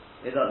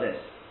 Is like this.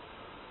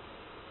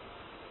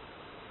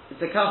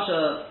 It's a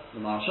kasha, the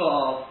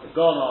marshal, the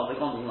gon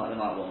doesn't like the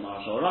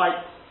marshal,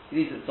 right? He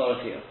needs it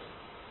solid here.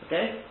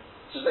 Okay?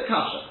 It's just a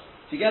kasha.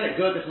 If you get it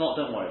good, if not,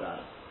 don't worry about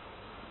it.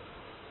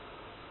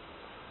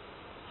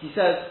 He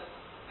says,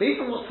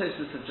 based on what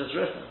Tosfos has just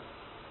written,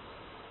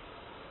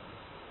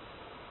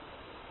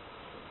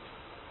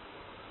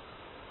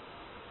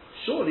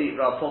 surely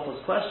Rav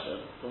Papa's question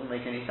doesn't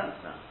make any sense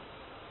now.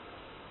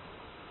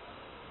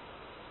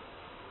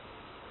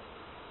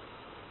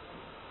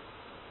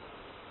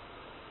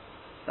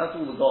 That's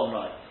all the Gaon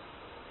writes.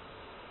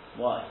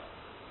 Why?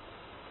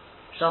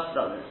 Shut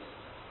does this.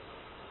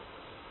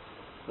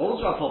 What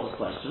was Rav Papa's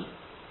question?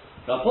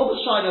 Rav Papa's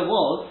shaila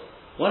was,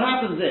 what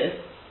happens if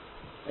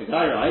a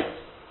guy writes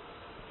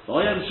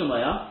Vayam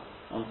Shemaya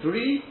on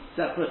 3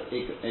 separate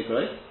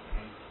Igros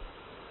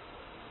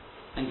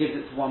and gives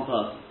it to one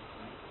person,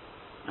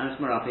 and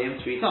it's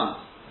Merapim 3 times.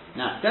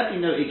 Now,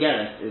 definitely no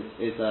Igeres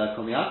is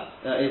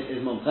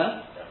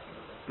Mumcha,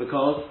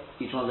 because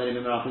each one's only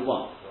been Merapim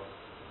once.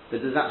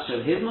 But does that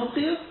show his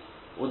Mumchiyas,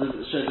 or does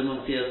it show the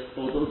Mumchiyas,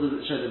 or does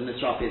it show that the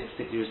Misrafi is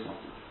particularly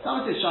responsible? That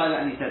was his shaila,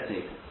 and he said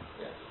take it.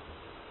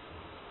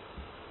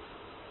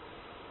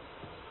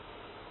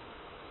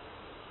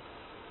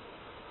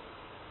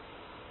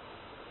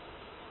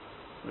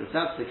 But if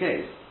that's the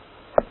case,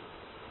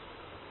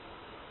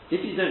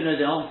 if you don't know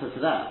the answer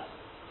to that,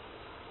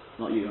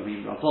 not you, I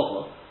mean Rav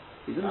Papa,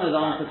 if you don't know the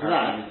answer to that,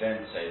 how can you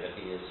then say that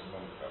he is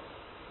Mumcha?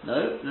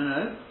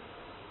 No.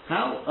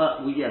 How?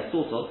 Well, yeah,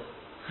 sort of.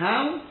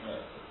 How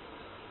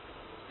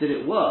did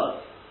it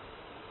work?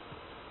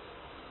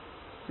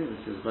 I think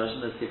this is the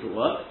version. Let's see if it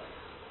works.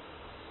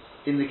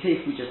 In the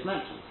case we just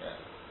mentioned. Yeah.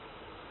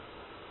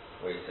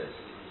 Where it says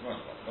he's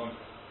Mumcha.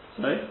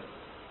 Sorry?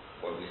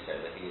 What we say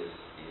that he is.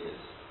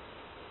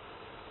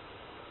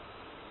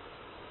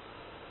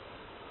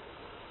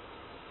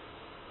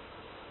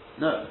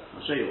 No,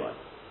 I'll show you why.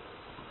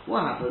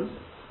 What happened?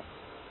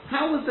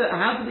 How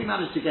did we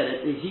manage to get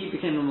it? He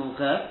became a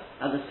Mumcha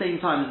at the same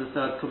time as the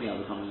third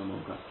Kumiyah becoming a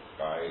Mumcha.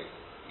 By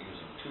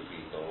using 2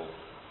 people,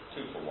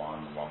 2 for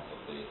 1, 1 for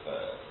the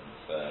third, and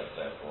third,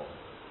 therefore.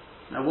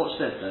 Now watch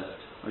this then.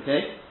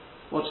 Okay?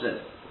 Watch this.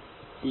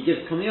 He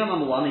gives Kumiyah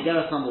number 1,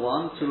 Igeres number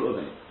 1 to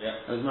Reuben.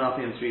 Yeah. As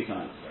Merapim 3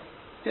 times. Yeah.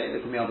 Okay, the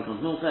Kumiyah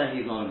becomes Mumcha,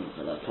 he's not a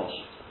Mumcha, that's Tosh.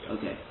 Yeah.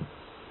 Okay.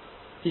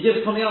 He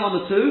gives Kumiyah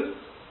number 2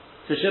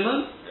 to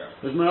Shimon,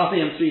 with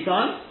Merapim 3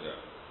 times. Yeah.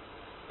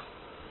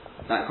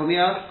 That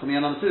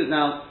Kumiyah number 2 is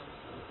now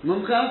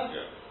Mumcha.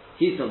 Yeah.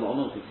 He's still not a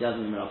Mumcha because he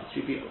hasn't been Merapim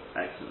 3 people.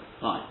 Excellent.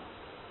 Fine.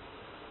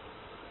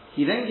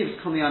 He then gives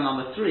Kumiyah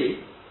number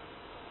 3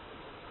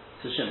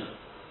 to Shimon.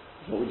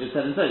 That's what we just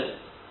said in Tosfos.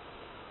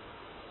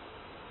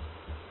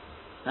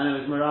 And it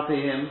was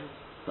Merapim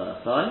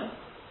first time.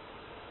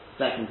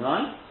 Second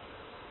time.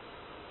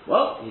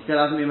 Well, he still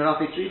hasn't been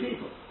Merapim 3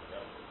 people.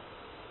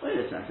 Yeah. Wait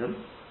a second.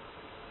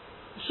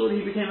 Surely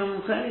he became a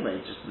Mumcha anyway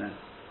just then.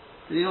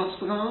 Did he not just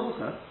become a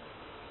Mumcha?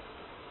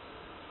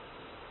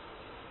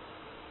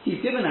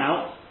 He's given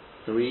out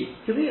 3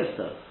 Kamiyas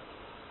though.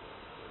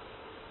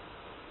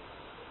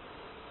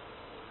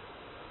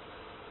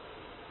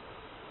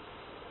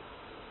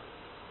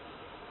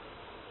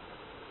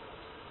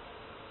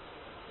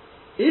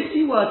 If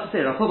you were to say,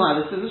 Rav,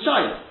 this is a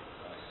shayla,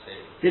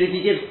 that if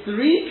you give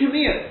 3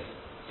 Kamiyas,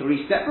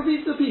 3 separate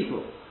pieces of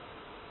people,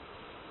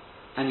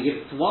 and you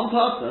give it to one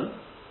person,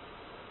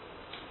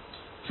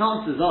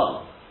 chances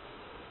are,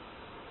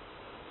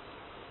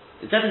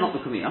 it's definitely not the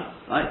Kamiyah,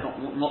 right?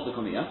 Not the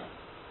Kamiyah.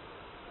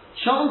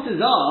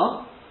 Chances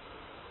are,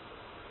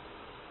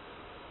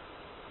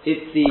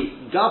 it's the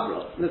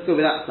Gabra. Let's go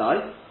with that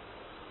side.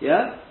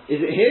 Yeah? Is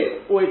it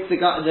him, or it's the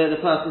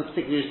person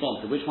particularly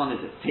responsible? Which one is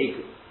it? Take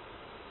it.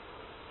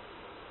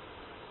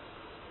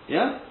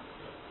 Yeah?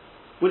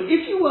 Well,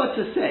 if you were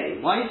to say,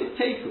 why is it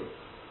Teku?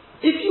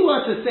 If you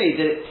were to say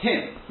that it's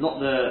him, not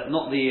the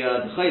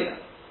Chayla,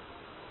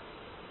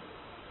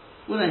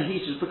 well then he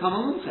should become a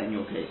Mumcha in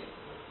your case.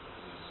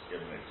 He's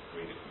given it to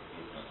 3 different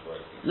people, that's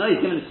right. No, he's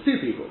given it to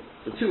 2 people.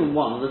 The 2 and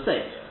 1 are the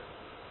same.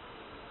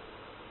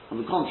 Yeah. On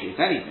the contrary, if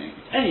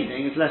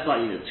anything, it's less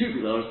likely that 2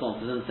 people are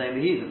responsible than saying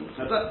that he's a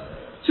Mumcha. But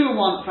 2 and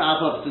 1, for our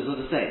purposes, are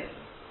the same.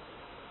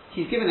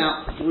 He's given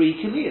out 3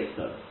 Kamiyas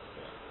though.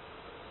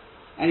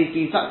 And he's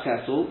been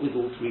successful with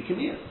all 3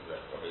 Kamiyas.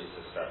 Therefore he's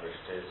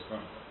established his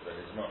Mumcha.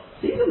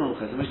 These are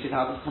Mumchas, in which case,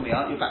 how does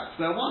Kamiyah, you're back to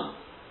square 1.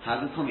 How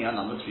does Kamiyah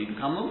number 3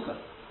 become Mumcha?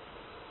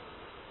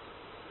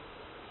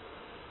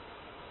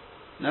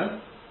 No?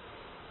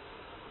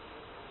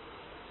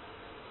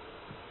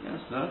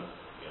 Yes, no?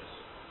 Yes.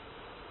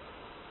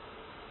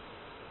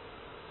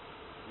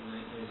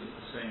 Is it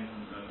the same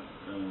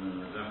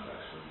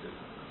lachash or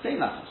different? Same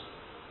lachash.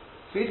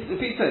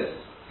 Repeat those.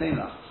 Same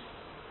lachash.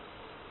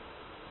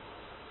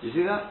 Do you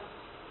see that?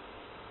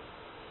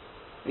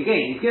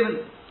 Again, he's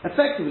given,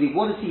 effectively,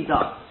 what has he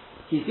done?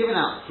 He's given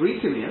out 3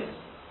 Kamiyas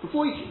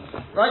before each,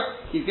 right?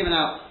 He's given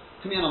out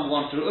Kamiyah number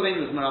 1 to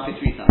Reuven with Merapi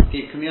 3 times.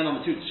 Gave Kamiyah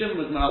number 2 to Shimon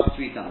with Merapi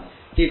 3 times.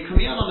 Gave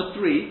Kamiyah number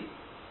 3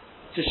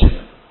 to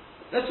Shimon.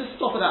 Let's just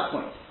stop at that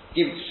point.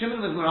 Gave it to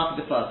Shimon with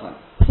Merapi the first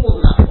time. Pause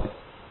at that point.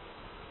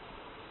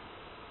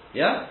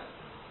 Yeah?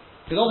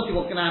 Because obviously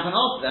what's going to happen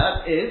after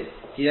that is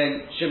he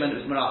then Shimon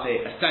was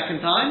Merapi a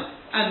second time,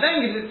 and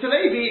then gives it to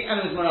Levi,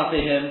 and it was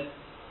Merapi him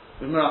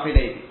with Merapi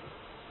Levi.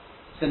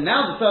 So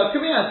now the third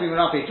Kamiyah has been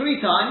Merapi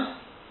 3 times.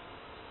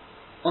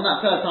 On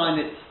that third time,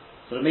 it's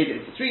sort of made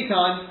it into 3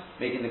 times,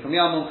 making the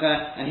Kamiyah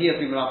Mumcha, and he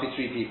has been Merapi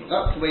 3 people.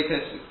 That's the way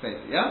Tosfos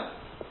explains it, yeah?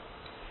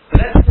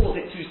 But let's pause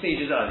it 2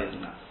 stages earlier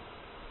than that.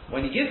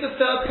 When he gives the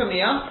third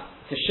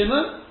Kamiyah to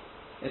Shimon,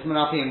 it's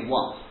Merapi him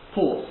once.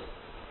 Pause.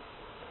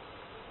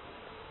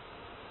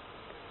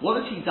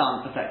 What has he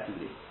done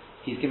effectively?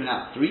 He's given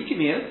out 3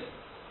 Kamiyahs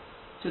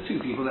to 2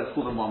 people, let's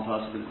call them one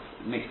person,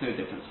 it makes no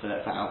difference for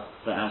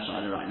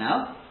outsider right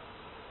now.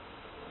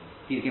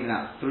 He's given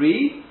out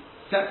 3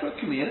 separate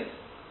Kamiyahs,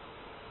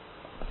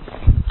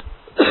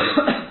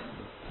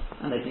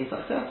 and they've been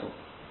successful.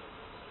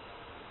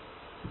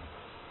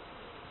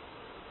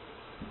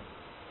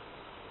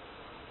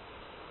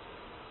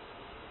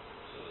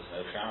 So there's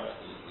no shower,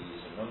 he's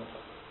a Mumcha.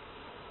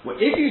 Well,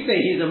 if you say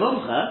he's a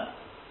Mumcha,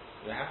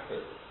 You have to.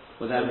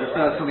 well then the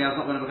third Kamiyah is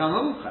not going to become a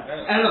Mumcha.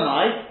 No.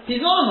 Elamai,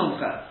 he's not a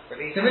Mumcha. But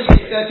he's So in which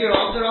case, your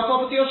answer our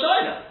property or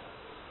Shaila.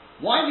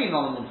 Why is he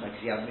not a Mumcha?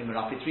 Because he hasn't been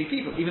Merapi 3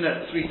 people, even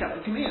at 3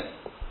 separate Kamiyahs.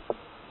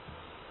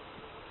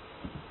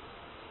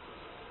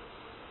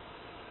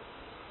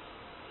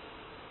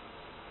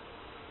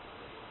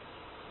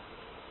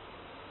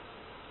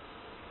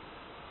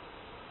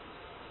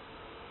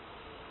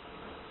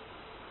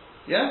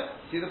 Yeah?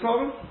 See the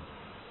problem?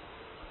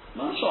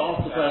 Marshall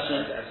asked the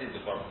question. I see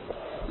the problem.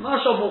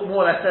 Marshall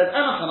more or less says,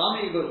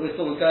 Enochanami, we're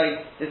sort of going,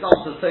 this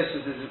answer of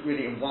Tosfos is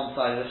really in one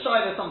side of the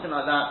Shaila, something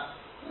like that.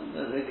 And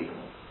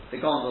the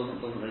Gon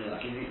doesn't really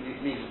like it. He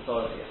needs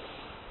authority. Yeah.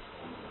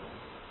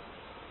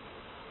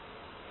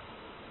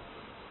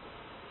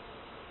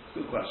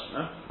 Good question,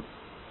 huh?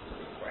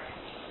 Good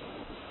question.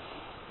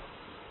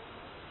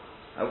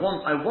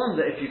 I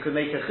wonder if you could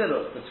make a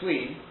chiluk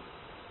between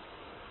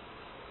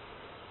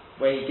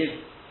where he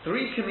gives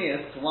 3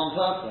 Kamiyahs to one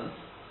person,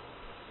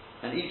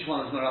 and each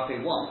one is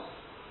Merapi once,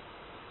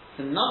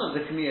 so none of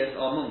the Kamiyahs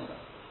are Mumcha.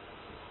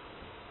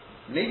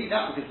 Maybe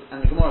that, because,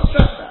 and the Gemara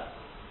stressed that.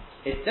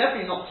 It's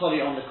definitely not Toli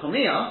on the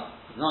Kamiyah,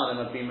 because none of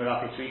them have been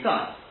Merapi 3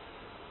 times.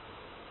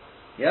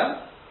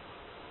 Yeah?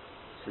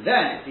 So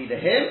then, it's either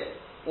him,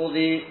 or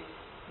the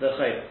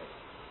Chayla.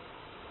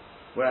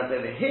 Whereas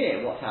over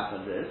here, what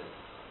happens is,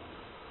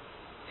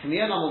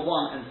 Kamiyah number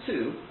 1 and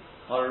 2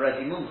 are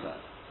already Mumcha.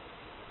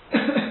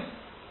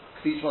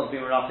 Because each one's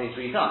been Merapi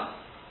 3 times.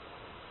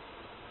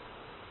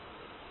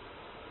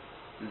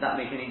 Does that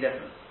make any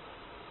difference?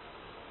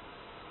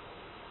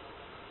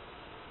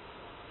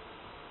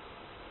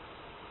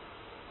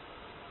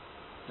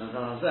 Do you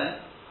understand what I'm saying?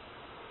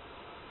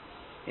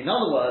 In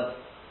other words,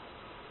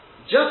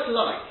 just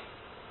like,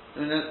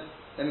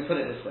 let me put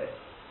it this way,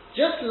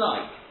 just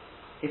like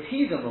if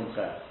he's a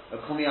Mumcha, a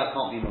Kamiyah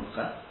can't be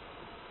Mumcha,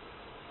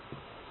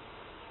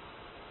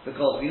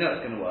 because we know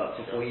it's going to work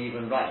before he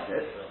even writes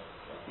it.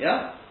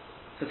 Yeah?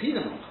 Because he's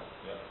a mumcha.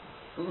 Yeah.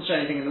 Doesn't show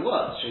anything in the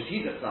words, shows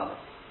he's a tzaddik.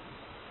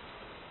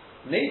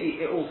 Maybe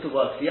it also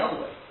works the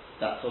other way,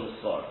 that sort of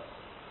svara.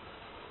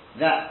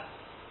 That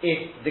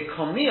if the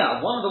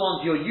komiyah, one of the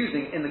ones you're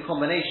using in the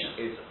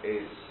combination,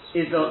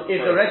 is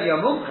already a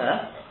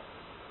mumcha,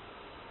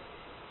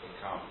 it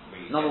can't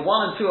be. number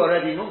 1 and 2 are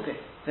already mumcha,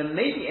 then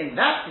maybe in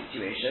that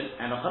situation,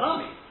 and a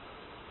halami,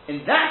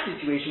 in that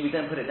situation we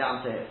don't put it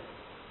down to him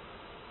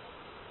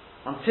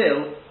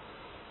until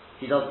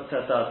he does it to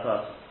a third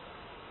person.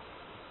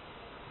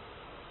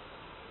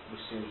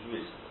 Which seems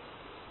reasonable.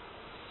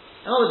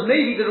 In other words,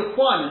 maybe the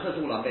requirements, that's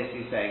all I'm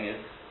basically saying is,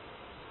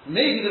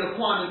 maybe the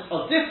requirements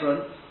are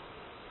different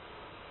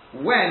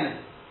when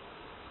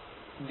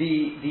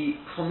the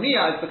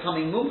komiyah is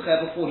becoming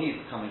mumcha before he's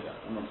becoming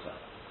a mumcha.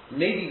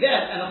 Maybe then,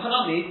 and a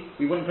chanami,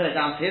 we wouldn't put it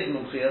down to his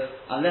mumchiyas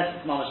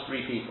unless it's mamash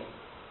 3 people.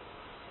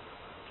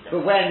 Yeah.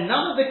 But where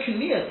none of the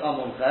komiyas are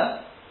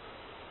mumcha,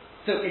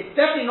 so it's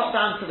definitely not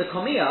down to the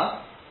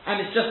komiyah,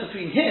 and it's just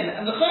between him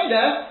and the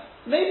chayler,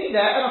 maybe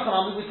there, and a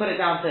chanami, we put it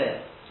down to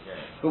him. Yeah.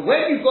 But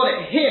when you've got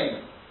it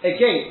him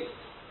against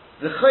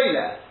the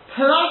chayler,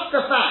 plus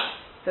the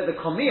fact that the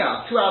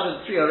komiyah, 2 out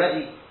of the 3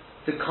 already,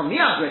 the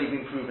komiyah has already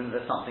been proven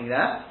there's something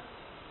there,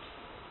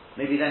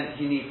 maybe then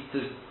he needs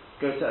to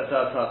go to a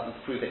third person to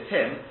prove it's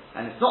him,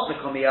 and it's not the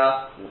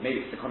komiyah, or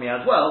maybe it's the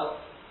komiyah as well.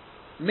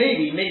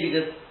 Maybe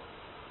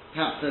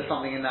perhaps there's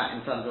something in that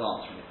in terms of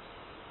answering it.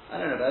 I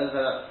don't know, but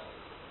that's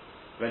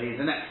ready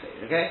as the next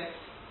stage, okay?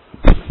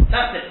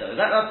 That's it though,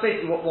 that's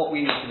basically what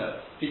we need to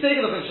know. If you take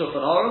a look at Shulchan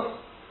Aruch,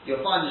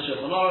 you'll find the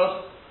Shulchan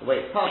Aruch, the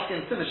way it's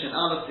Paskin, Simishin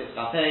Aleph,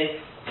 Tzipapei.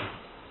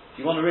 If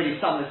you want to really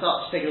sum this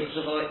up, just take a look at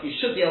Shulchan Aruch, you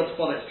should be able to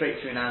follow it straight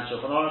through now in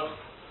Shulchan Aruch.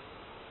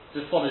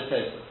 Just follow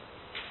Tosfos.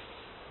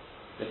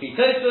 The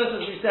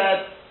Tosfos, as we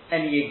said,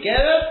 any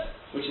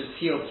Yegeret, which is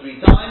healed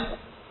 3 times,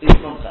 is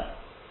Mumcha.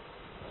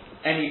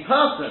 Any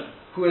person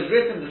who has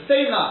written the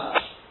same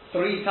lachash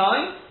 3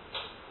 times,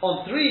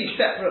 on 3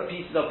 separate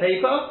pieces of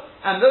paper,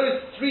 and those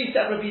 3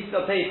 separate pieces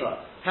of paper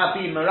have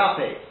been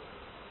merape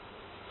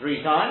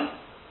 3 times,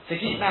 to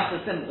keep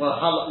matters simple, well,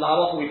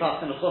 lahalacha we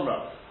pass in the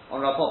chumrah on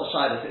Rav Papa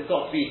Shaidas, it's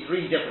got to be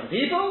 3 different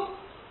people,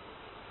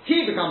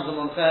 he becomes a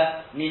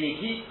mumcha, meaning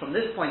he, from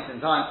this point in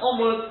time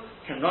onwards,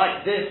 can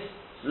write this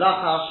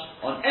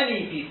lachash on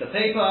any piece of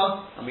paper,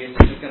 and we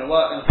assume it's going to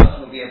work, and the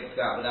person will be able to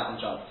go out with that on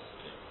Shabbos.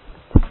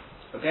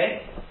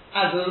 Okay?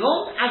 As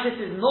long as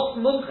it is not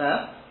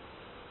mumcha,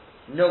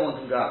 no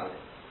one can go out with it.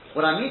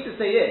 What I mean to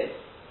say is,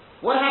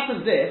 what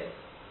happens if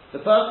the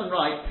person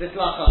writes this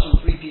lachash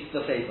on 3 pieces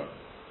of paper?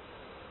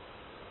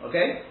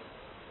 Okay?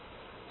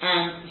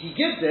 And he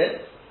gives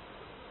it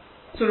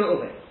to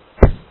Reuven.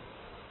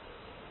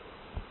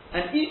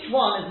 And each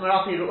one is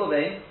Merapi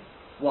Reuven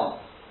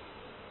once.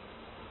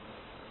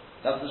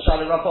 That was the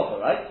Shaila Rav Papa,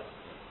 right?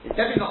 It's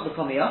definitely not the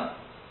Komiyah,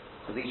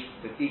 because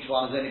each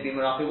one has only been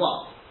Merapi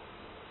once.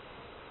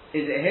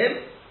 Is it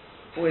him,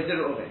 or is it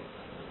Reuven?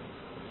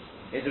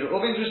 Is it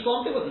Reuven's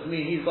responsive, or does it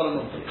mean he's got a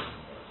mumchiyah?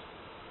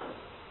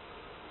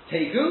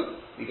 Teiku,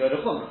 we go to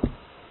Chumrah.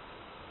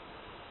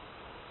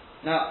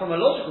 Now, from a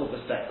logical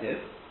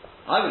perspective,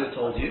 I would have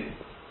told you,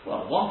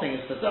 well, one thing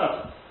is for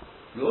certain,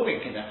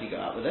 Reuven can definitely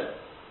go out with it.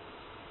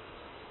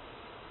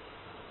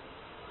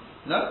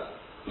 No?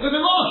 Because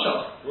the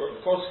Marshal. Well,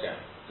 of course he can.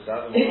 It's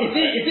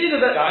either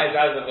that. Guy is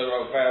either the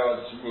Rafael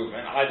or the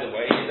movement. Either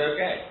way, he's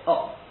okay.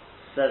 Oh,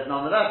 says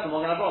nonetheless, the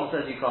Morgan Abraham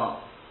says you can't.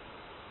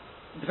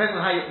 Depending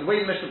on the way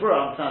the Mishnah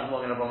Berurah understands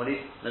Morgan Abraham,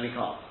 then we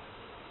can't.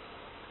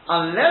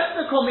 Unless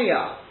the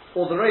Komiyah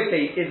or the Rope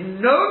is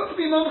known to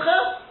be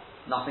Mumcha,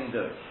 nothing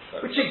doing.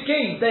 Which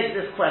again begs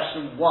this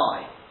question: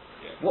 why?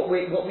 Yeah. What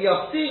we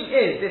are seeing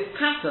is this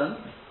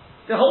pattern.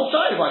 The whole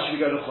side of why should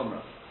we go to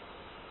Chumrah?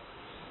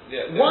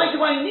 Yeah, why do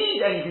I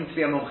need anything to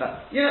be a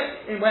Mumcha? You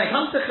know, when it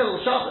comes to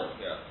Chilul Shabbos,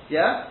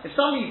 if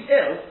somebody's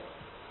ill,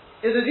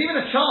 if there's even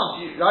a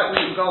chance, like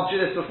we've gone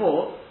through this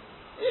before,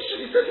 you should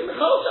be sitting the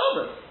Chilul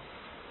Shabbos.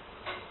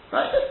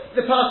 Right?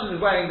 The person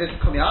is wearing this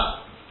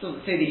kumyat,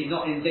 doesn't say that he's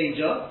not in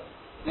danger.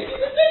 Maybe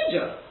he's in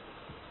danger.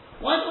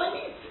 Why do I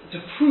need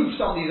to prove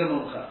somebody's a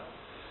Mumcha?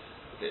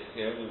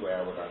 The only way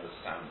I would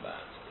understand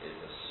that is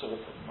a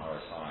sort of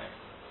marasai,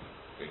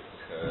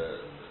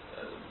 because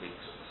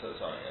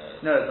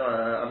no,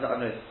 I'm not.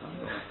 It's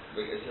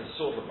a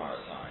sort of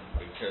marasai,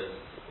 because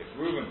if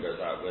Reuben goes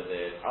out with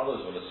it,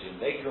 others will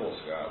assume they can also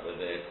go out with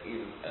it,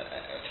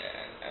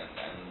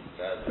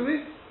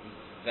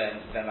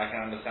 then I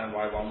can understand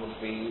why one would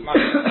be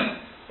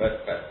marasai.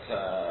 but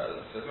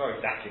so it's not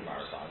exactly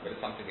marasai, but it's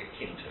something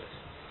akin to it.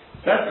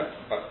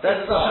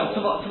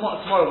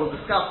 Tomorrow we'll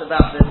discuss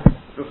about this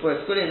before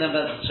it's good, and then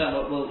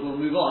we'll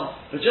move on.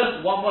 But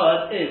just one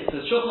word is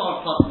the Shulchan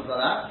Aruch passes like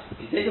that.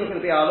 If you take a look at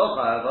the Biur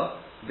Halacha, however,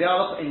 the Biur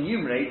Halacha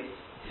enumerates.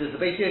 Says the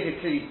Beit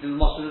Yosef clearly the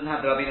Moshe doesn't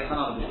have the Rabbeinu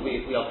Hanan,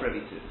 which we are privy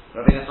to.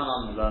 Rabbeinu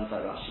Hanan learns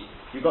like Rashi.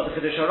 You've got the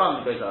Chiddush Aram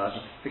that goes like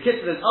Rashi. The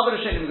Kitzur, there's other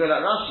Rishonim who go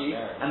like Rashi,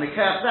 and the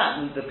K'af that,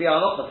 and the Biur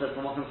Halacha says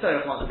from one can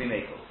serve, one could be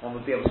Mekel. One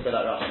would be able to go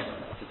like Rashi.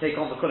 To take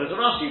on the Chiddush of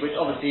Rashi, which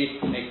obviously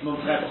makes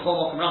Mumcheh B'chol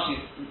Mokum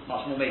Rashi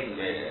much more Mekel in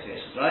those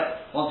situations,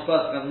 right? One to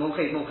person has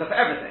Mulcha, he's Mulcha for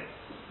everything.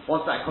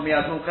 Once that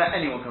Kumiyah has Mulcha,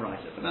 anyone can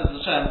write it. But that's the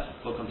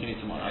Hashem, we'll continue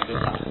tomorrow.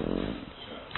 Good luck.